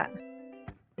do that.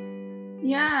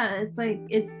 Yeah, it's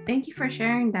thank you for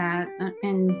sharing that.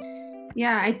 And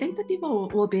yeah, I think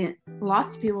that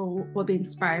lots of people will be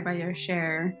inspired by your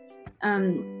share.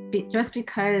 Just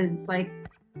because like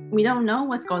we don't know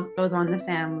what goes on in the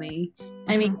family.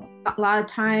 I mean, Mm-hmm. a lot of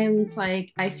times,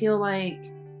 like I feel like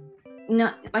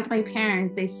like my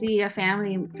parents, they see a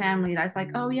family that's like,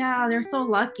 oh yeah, they're so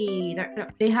lucky.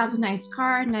 They have a nice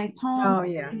car, nice home, Oh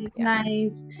yeah, yeah.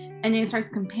 nice, and then it starts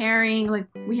comparing. Like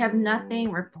we have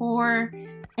nothing, we're poor,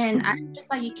 and I'm Mm-hmm. just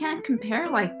like, you can't compare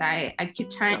like that. I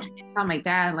keep trying No. to tell my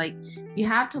dad, like, you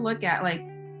have to look at like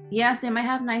yes, they might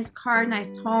have nice car,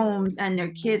 nice homes, and their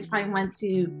kids probably went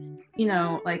to,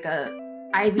 like a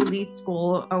Ivy League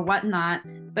school or whatnot,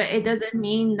 but it doesn't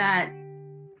mean that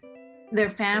their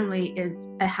family is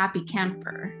a happy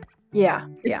camper. Yeah,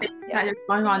 There's yeah. things that are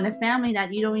going on in the family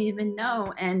that you don't even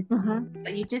know, and Hmm. so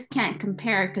you just can't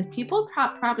compare because people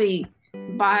probably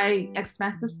buy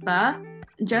expensive stuff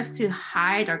just to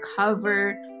hide or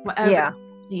cover whatever Yeah.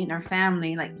 in their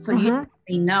family. Like, so you Hmm. don't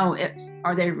really know if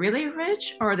are they really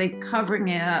rich or are they covering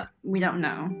it up? We don't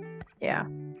know. Yeah.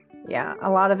 Yeah, a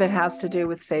lot of it has to do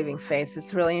with saving face.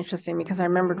 It's really interesting because I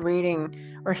remembered reading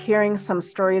or hearing some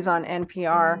stories on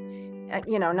NPR,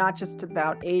 not just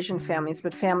about Asian families,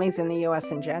 but families in the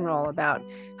US in general, about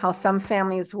how some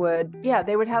families would, yeah,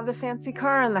 they would have the fancy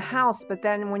car and the house, but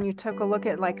then when you took a look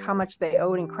at like how much they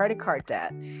owed in credit card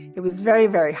debt, it was very,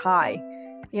 very high.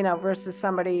 Versus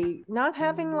somebody not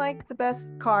having like the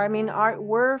best car. I mean,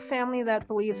 we're a family that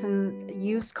believes in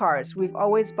used cars. We've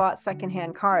always bought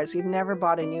secondhand cars. We've never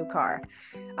bought a new car.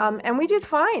 And we did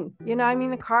fine. I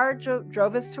mean, the car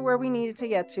drove us to where we needed to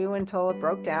get to until it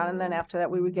broke down. And then after that,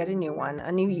 we would get a new one,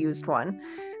 a new used one.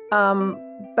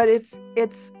 But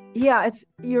yeah,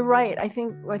 you're right. I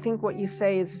think what you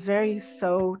say is very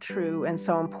so true and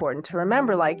so important to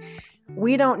remember. Like,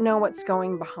 we don't know what's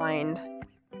going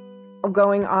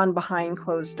on behind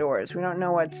closed doors. We don't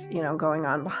know what's, going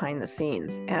on behind the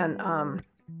scenes. And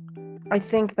I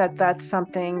think that that's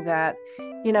something that,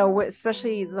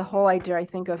 especially the whole idea, I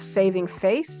think, of saving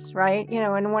face, right?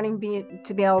 And wanting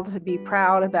to be able to be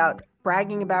proud about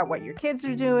bragging about what your kids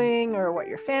are doing or what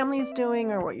your family's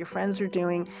doing or what your friends are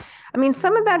doing. I mean,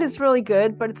 some of that is really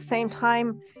good, but at the same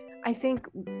time, I think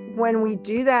when we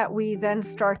do that, we then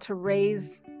start to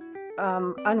raise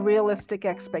unrealistic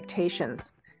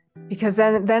expectations because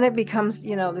then it becomes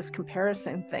this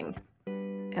comparison thing.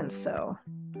 And so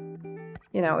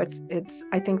it's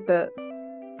I think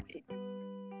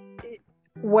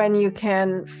when you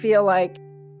can feel like,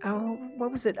 oh,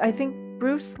 what was it, I think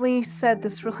Bruce Lee said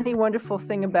this really wonderful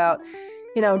thing about,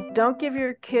 don't give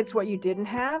your kids what you didn't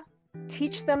have,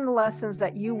 teach them the lessons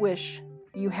that you wish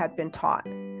you had been taught.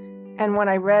 And when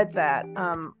I read that,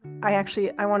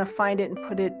 I want to find it and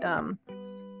put it, I'm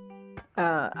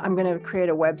going to create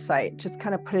a website, just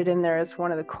kind of put it in there as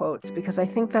one of the quotes, because I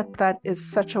think that that is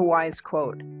such a wise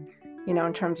quote,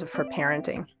 in terms of for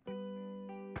parenting.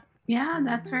 Yeah,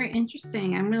 that's very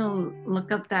interesting. I'm gonna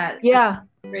look up that Yeah,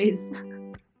 phrase.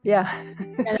 yeah, Yeah,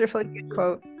 it's a really good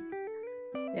quote.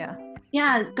 Yeah.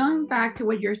 yeah, going back to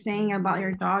what you're saying about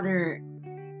your daughter,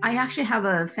 I actually have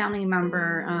a family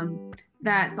member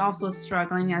that's also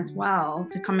struggling as well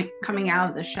to coming out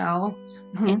of the shell,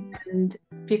 Mm-hmm. and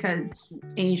because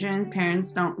Asian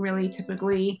parents don't really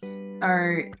typically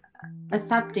are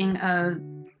accepting of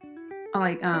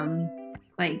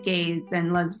like gays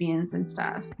and lesbians and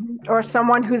stuff. Or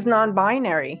someone who's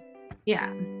non-binary.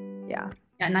 Yeah, Yeah,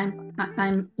 yeah,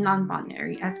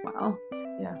 non-binary as well.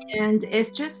 yeah, And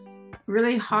it's just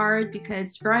really hard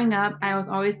because growing up I was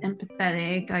always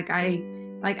empathetic. Like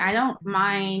I don't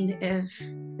mind if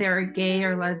they're gay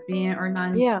or lesbian or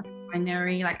yeah.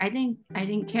 non-binary. Like I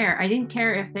didn't care. I didn't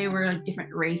care if they were a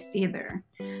different race either.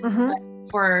 Mm-hmm.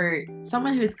 For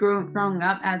someone who's grown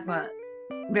up as a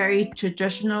very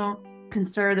traditional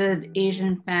conservative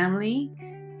Asian family,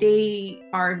 they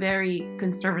are very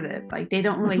conservative. Like they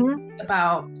don't really Mm-hmm. think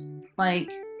about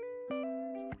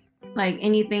like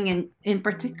anything in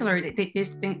particular. They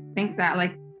just think that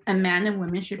like a man and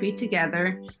women should be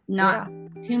together, not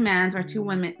Yeah. two mans or two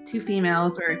women, two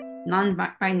females or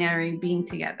non-binary being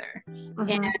together. And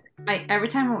Mm-hmm. every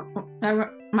time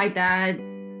whenever my dad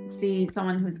sees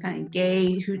someone who's kind of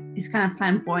gay, who is kind of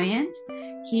flamboyant,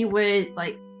 he would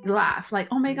like laugh, like,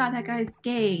 "Oh my God, that guy's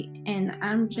gay," and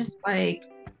I'm just like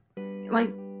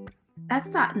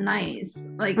that's not nice.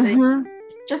 Like Mm-hmm.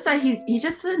 just that he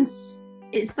just doesn't.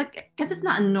 It's like I guess it's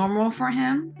not normal for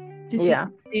him to see Yeah.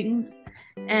 things,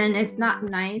 and it's not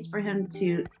nice for him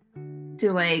to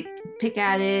like pick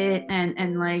at it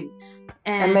and like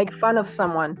And and make fun of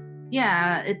someone.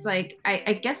 yeah, it's like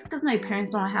I guess because my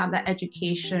parents don't have that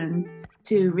education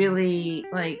to really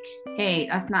like, hey,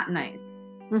 that's not nice,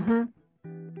 Mm-hmm.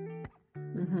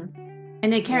 Mm-hmm.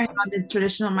 and they Yeah. carry on this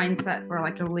traditional mindset for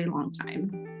like a really long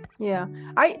time. Yeah.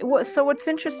 So what's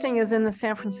interesting is in the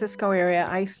San Francisco area,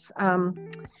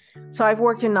 so I've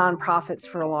worked in nonprofits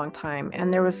for a long time,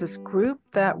 and there was this group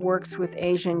that works with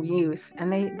Asian youth,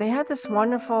 and they had this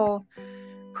wonderful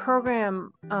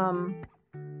program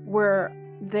where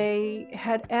they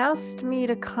had asked me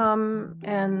to come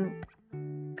and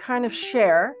kind of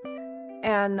share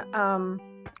and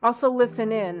also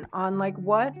listen in on like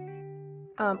what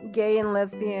gay and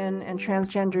lesbian and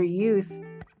transgender youth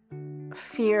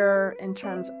fear in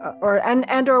terms of,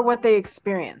 or what they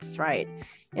experience, right?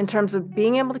 In terms of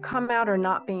being able to come out or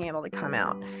not being able to come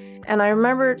out. And I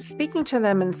remember speaking to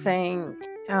them and saying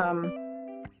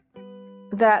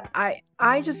that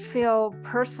I just feel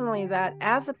personally that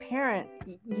as a parent,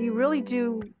 you really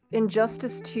do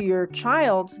injustice to your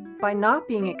child by not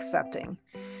being accepting,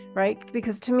 right?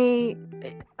 Because to me,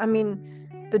 I mean,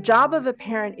 the job of a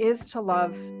parent is to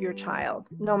love your child,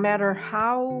 no matter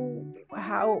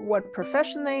what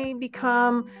profession they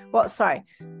become. Well, sorry,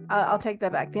 I'll take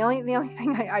that back. The only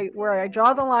thing where I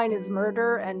draw the line is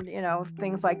murder and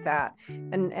things like that,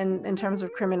 and in terms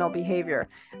of criminal behavior.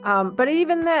 But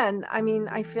even then, I mean,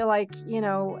 I feel like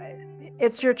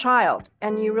it's your child,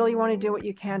 and you really want to do what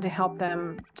you can to help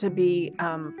them to be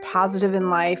positive in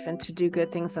life and to do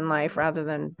good things in life rather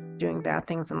than doing bad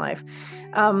things in life.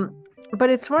 But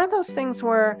it's one of those things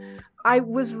where I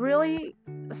was really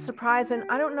surprised, and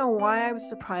I don't know why I was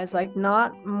surprised, like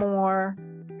not more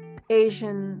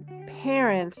Asian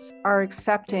parents are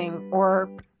accepting or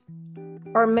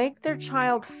make their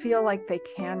child feel like they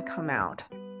can come out.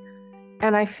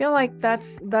 And I feel like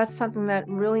that's something that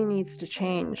really needs to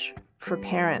change for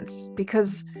parents,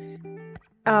 because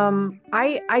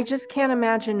I just can't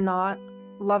imagine not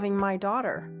loving my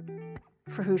daughter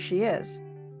for who she is.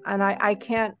 And I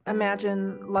can't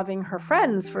imagine loving her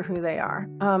friends for who they are.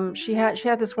 She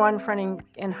had this one friend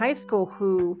in high school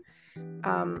who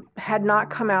had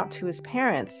not come out to his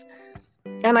parents,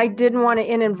 and I didn't want to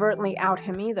inadvertently out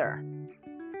him either.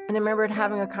 And I remembered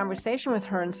having a conversation with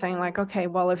her and saying, like, okay,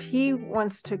 well, if he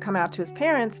wants to come out to his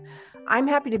parents, I'm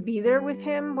happy to be there with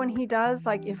him when he does,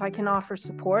 like if I can offer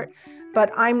support,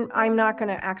 but I'm not going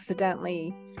to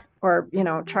accidentally or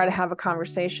try to have a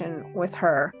conversation with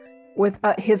her, with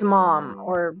his mom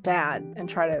or dad, and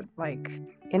try to like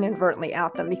inadvertently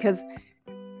out them, because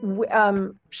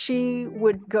she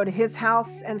would go to his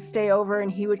house and stay over,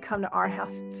 and he would come to our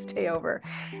house and stay over.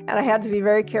 And I had to be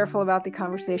very careful about the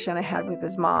conversation I had with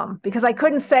his mom, because I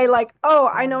couldn't say like,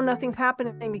 oh, I know nothing's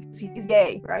happening because he's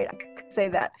gay, right? I could say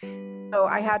that. So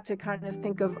I had to kind of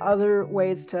think of other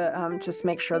ways to just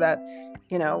make sure that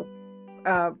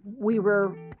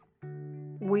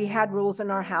we had rules in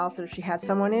our house. If she had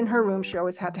someone in her room, she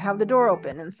always had to have the door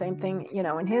open, and same thing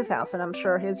in his house. And I'm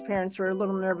sure his parents were a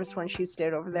little nervous when she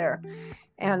stayed over there.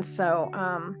 And so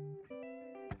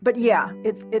but yeah,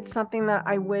 it's something that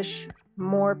I wish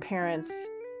more parents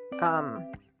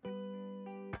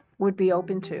would be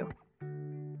open to,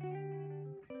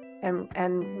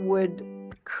 and would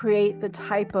create the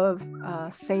type of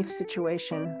safe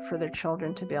situation for their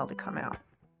children to be able to come out.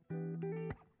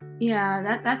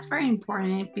 Yeah, that's very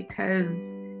important,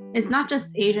 because it's not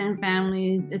just Asian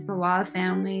families, it's a lot of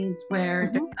families where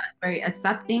they're not very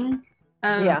accepting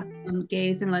of Yeah.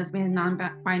 gays and lesbians,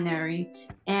 non-binary,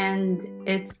 and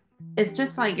it's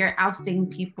just like you're ousting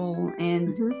people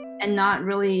and not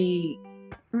really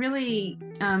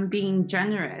being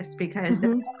generous, because if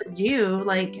it was you,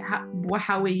 like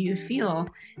how would you feel?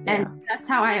 And that's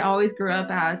how I always grew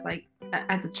up as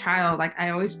a child. Like I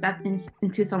always stepped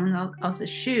into someone else's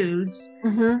shoes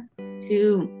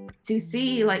to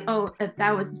see, like, oh, if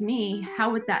that was me, how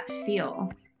would that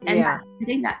feel? And I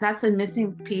think that's a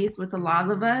missing piece with a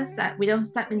lot of us, that we don't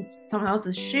step in someone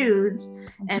else's shoes,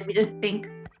 and we just think,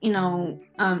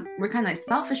 we're kind of like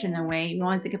selfish in a way. We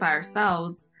want to think about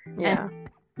ourselves.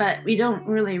 But we don't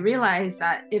really realize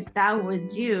that if that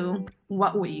was you,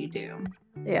 what would you do?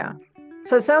 Yeah.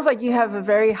 So it sounds like you have a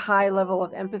very high level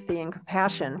of empathy and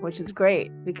compassion, which is great,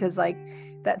 because like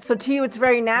that. So to you, it's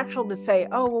very natural to say,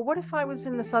 oh, well, what if I was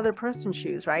in this other person's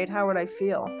shoes, right? How would I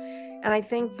feel? And I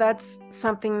think that's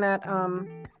something that,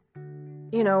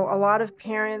 a lot of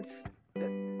parents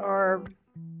are,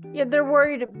 they're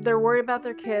worried about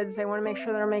their kids. They want to make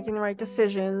sure they're making the right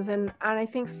decisions. And I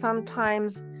think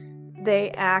sometimes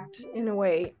they act in a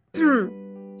way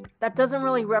that doesn't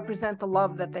really represent the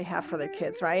love that they have for their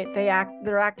kids, right?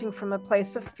 They're acting from a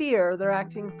place of fear. They're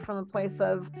acting from a place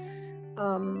of,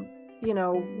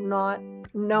 not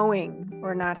knowing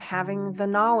or not having the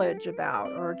knowledge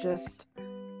about, or just,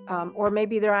 or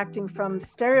maybe they're acting from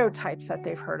stereotypes that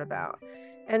they've heard about.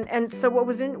 And so what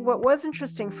was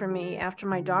interesting for me after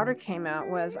my daughter came out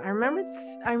was I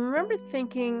remember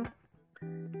thinking,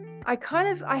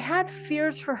 I had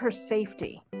fears for her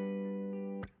safety,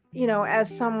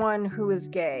 as someone who is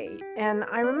gay. And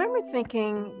I remember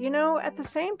thinking, at the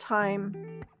same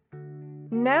time,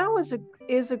 now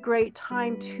is a great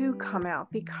time to come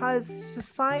out, because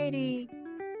society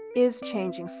is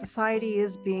changing. Society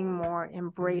is being more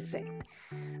embracing.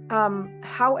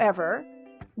 However,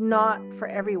 not for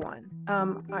everyone.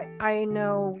 I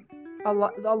know a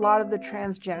lot of the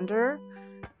transgender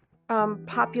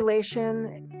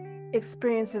population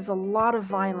experiences a lot of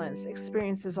violence,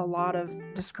 experiences a lot of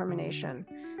discrimination.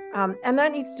 And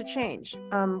that needs to change.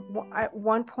 At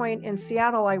one point in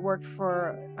Seattle, I worked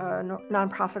for a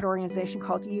nonprofit organization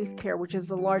called Youth Care, which is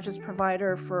the largest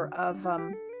provider of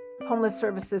homeless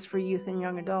services for youth and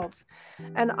young adults.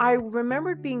 And I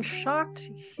remembered being shocked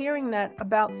hearing that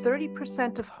about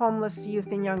 30% of homeless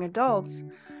youth and young adults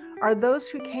are those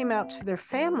who came out to their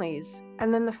families,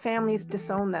 and then the families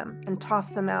disown them and toss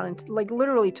them out, and like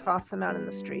literally toss them out in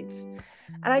the streets.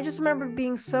 And I just remember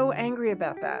being so angry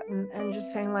about that, and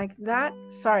just saying like, that,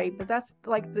 sorry, but that's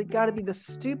like got to be the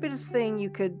stupidest thing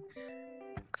you could,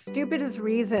 stupidest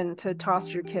reason to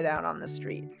toss your kid out on the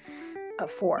street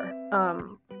for.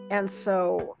 And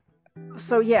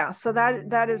yeah, so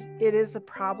that is, it is a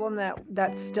problem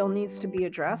that still needs to be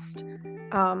addressed.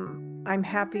 I'm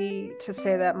happy to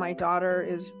say that my daughter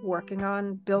is working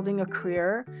on building a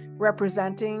career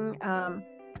representing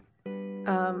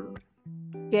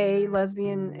gay,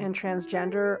 lesbian, and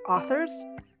transgender authors,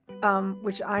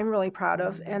 which I'm really proud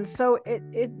of. And so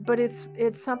but it's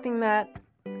something that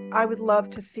I would love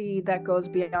to see that goes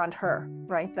beyond her,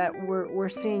 right? That we're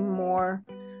seeing more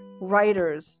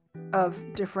writers of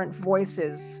different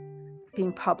voices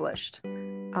being published,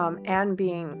 and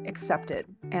being accepted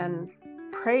and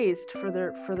praised for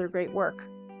their great work.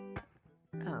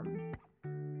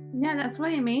 Yeah, that's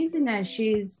really amazing that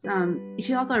she's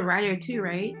also a writer too,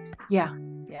 right? Yeah,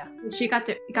 yeah. She got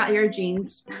your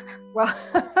genes. Well,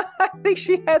 I think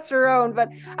she has her own, but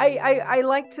I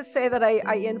like to say that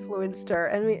I influenced her,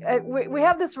 and we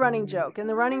have this running joke, and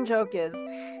the running joke is,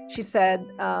 she said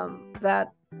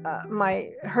that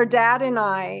her dad and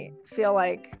I feel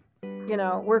like,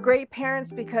 we're great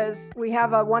parents because we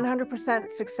have a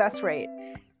 100% success rate.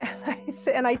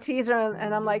 And I tease her,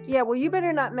 and I'm like, yeah, well, you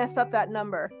better not mess up that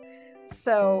number.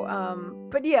 So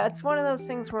but yeah, it's one of those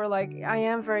things where, like, I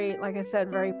am very, like I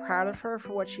said, very proud of her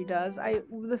for what she does.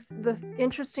 The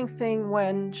interesting thing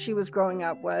when she was growing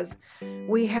up was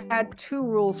we had two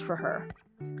rules for her.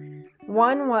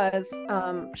 One was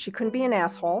she couldn't be an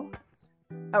asshole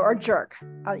or jerk,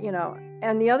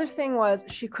 and the other thing was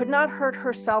she could not hurt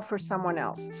herself or someone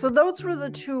else. So those were the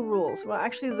two rules. Well,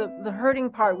 actually, the hurting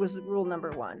part was rule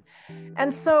number one.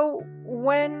 And so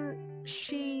when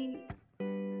she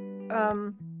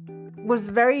was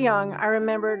very young, I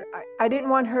remembered I didn't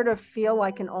want her to feel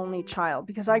like an only child,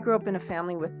 because I grew up in a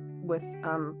family with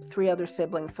three other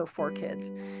siblings, so four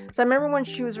kids. So I remember when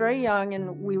she was very young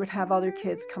and we would have other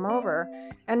kids come over,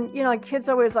 and like kids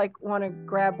always like want to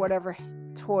grab whatever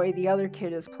toy the other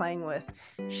kid is playing with.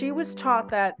 She was taught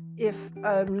that if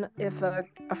a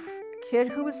kid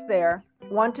who was there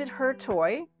wanted her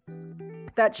toy,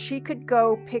 that she could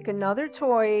go pick another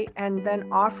toy and then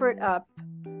offer it up,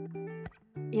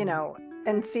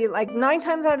 and see, like 9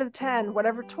 times out of 10,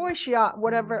 whatever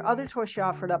other toy she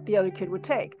offered up, the other kid would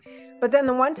take. But then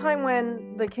the one time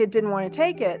when the kid didn't want to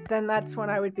take it, then that's when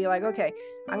I would be like, okay,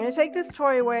 I'm going to take this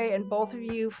toy away, and both of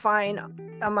you find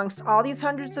amongst all these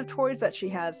hundreds of toys that she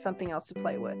has something else to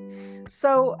play with.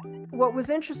 So what was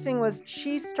interesting was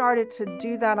she started to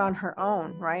do that on her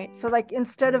own, right? So like,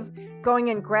 instead of going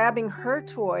and grabbing her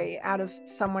toy out of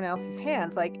someone else's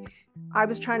hands, like, I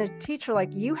was trying to teach her,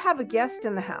 like, you have a guest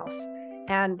in the house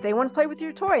and they want to play with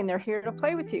your toy and they're here to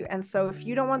play with you. And so if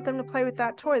you don't want them to play with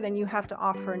that toy, then you have to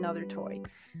offer another toy.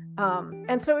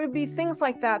 And so it would be things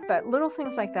like that little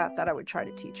things like that I would try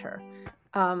to teach her,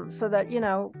 so that,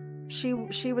 she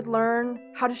would learn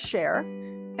how to share,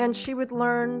 and she would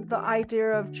learn the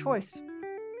idea of choice.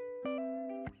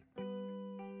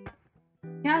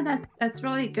 Yeah, that's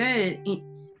really good.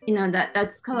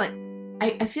 That's kind of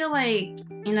like, I feel like,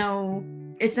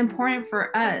 it's important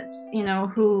for us,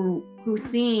 who's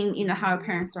seeing, how our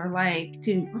parents are like,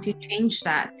 to change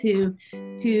that, to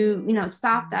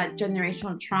stop that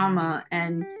generational trauma,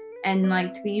 and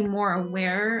like to be more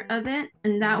aware of it,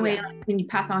 and that way, Yeah. like, when you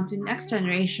pass on to the next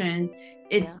generation,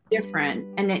 it's different,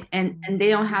 and they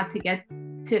don't have to get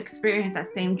to experience that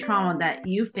same trauma that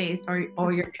you faced, or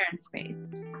your parents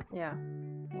faced. Yeah.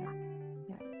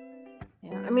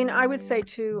 I mean, I would say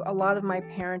too, a lot of my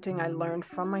parenting I learned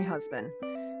from my husband,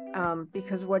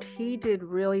 because what he did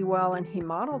really well and he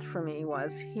modeled for me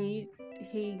was he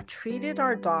treated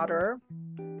our daughter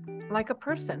like a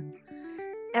person.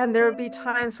 And there would be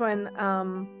times when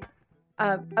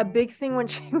a big thing when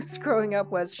she was growing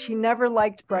up was she never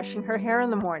liked brushing her hair in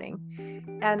the morning.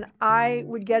 And I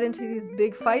would get into these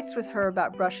big fights with her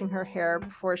about brushing her hair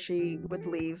before she would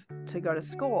leave to go to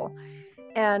school.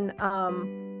 And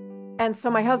And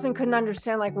so my husband couldn't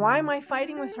understand, like, why am I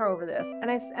fighting with her over this?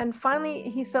 And finally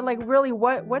he said, like, really,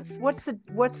 what's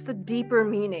the deeper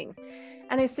meaning?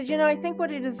 And I said, I think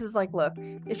what it is like, look,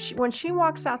 when she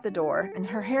walks out the door and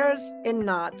her hair is in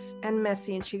knots and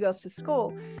messy and she goes to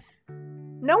school,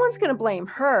 no one's going to blame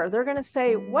her. They're going to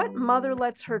say, what mother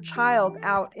lets her child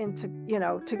out into,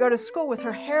 to go to school with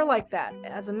her hair like that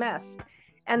as a mess?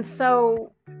 And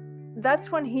so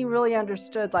that's when he really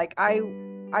understood, like,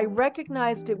 I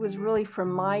recognized it was really for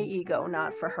my ego,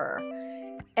 not for her.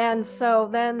 And so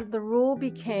then the rule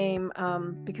became,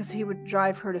 because he would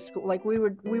drive her to school, like we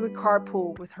would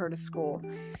carpool with her to school.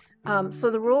 So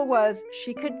the rule was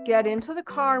she could get into the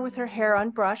car with her hair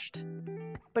unbrushed,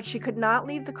 but she could not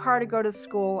leave the car to go to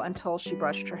school until she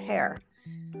brushed her hair.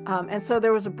 And so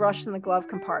there was a brush in the glove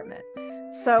compartment.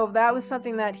 So that was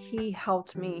something that he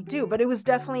helped me do, but it was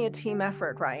definitely a team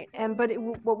effort, right?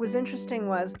 What was interesting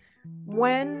was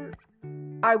when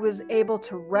I was able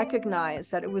to recognize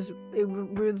that it was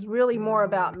really more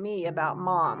about me, about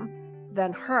mom,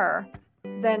 than her,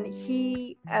 then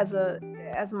he, as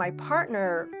my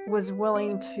partner, was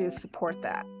willing to support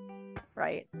that,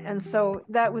 right? And so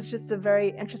that was just a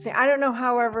very interesting. I don't know,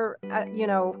 however,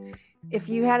 if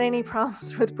you had any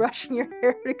problems with brushing your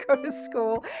hair to go to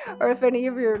school, or if any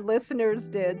of your listeners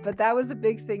did, but that was a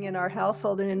big thing in our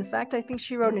household. And in fact, I think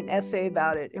she wrote an essay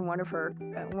about it in one of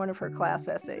her class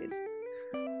essays.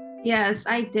 Yes,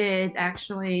 I did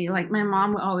actually. Like my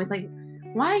mom would always like,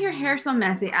 why are your hair so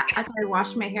messy? After I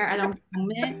wash my hair, I don't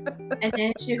comb it. And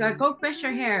then she'd go brush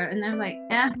your hair. And I'm like,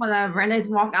 whatever. And I just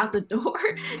walk out the door.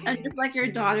 And just like your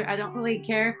daughter, I don't really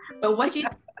care. But what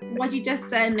you just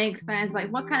said makes sense. Like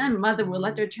what kind of mother would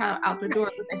let their child out the door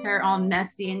with their hair all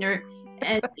messy and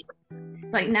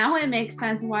like now it makes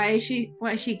sense why she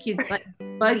keeps like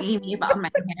bugging me about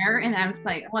my hair. And I'm just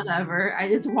like, whatever. I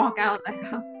just walk out of the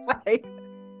house. Right.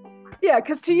 Yeah,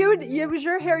 because to you, it was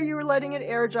your hair, you were letting it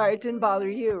air dry. It didn't bother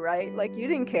you, right? Like you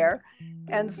didn't care.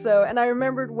 And I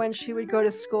remembered when she would go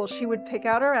to school, she would pick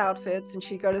out her outfits and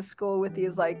she'd go to school with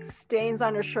these like stains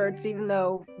on her shirts, even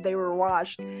though they were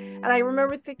washed. And I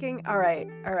remember thinking, all right,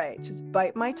 just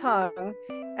bite my tongue.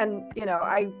 And,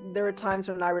 there were times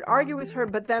when I would argue with her,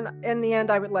 but then in the end,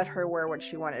 I would let her wear what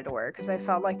she wanted to wear because I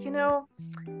felt like,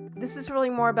 this is really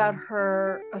more about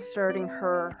her asserting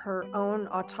her own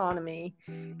autonomy.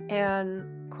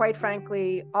 And quite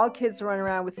frankly, all kids run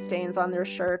around with stains on their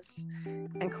shirts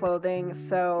and clothing.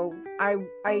 So I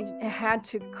had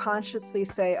to consciously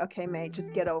say, okay, mate,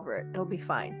 just get over it. It'll be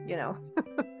fine.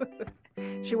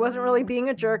 She wasn't really being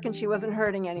a jerk and she wasn't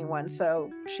hurting anyone. So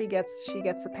she gets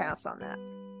a pass on that.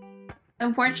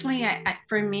 Unfortunately,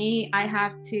 for me, I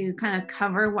have to kind of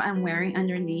cover what I'm wearing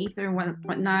underneath or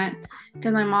whatnot,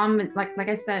 because my mom, like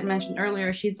I said, mentioned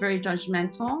earlier, she's very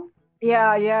judgmental.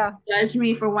 Yeah. Judge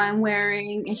me for what I'm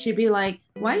wearing, and she'd be like,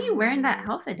 "Why are you wearing that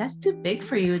outfit? That's too big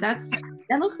for you. That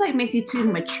looks like makes you too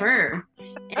mature."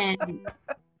 And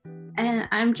and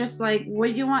I'm just like,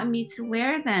 "What do you want me to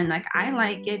wear then? Like, I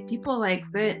like it. People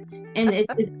likes it, and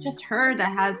it's just her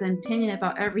that has an opinion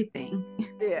about everything."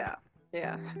 Yeah.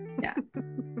 Yeah.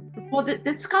 Well,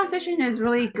 this conversation is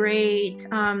really great.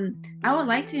 I would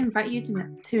like to invite you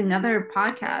to another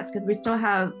podcast because we still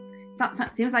have.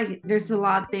 Seems like there's a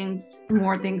lot of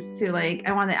more things to like.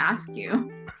 I want to ask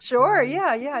you. Sure.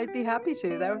 Yeah. I'd be happy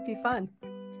to. That would be fun.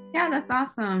 Yeah, that's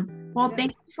awesome. Well, Yeah.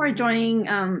 thank you for joining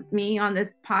me on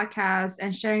this podcast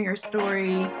and sharing your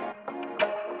story.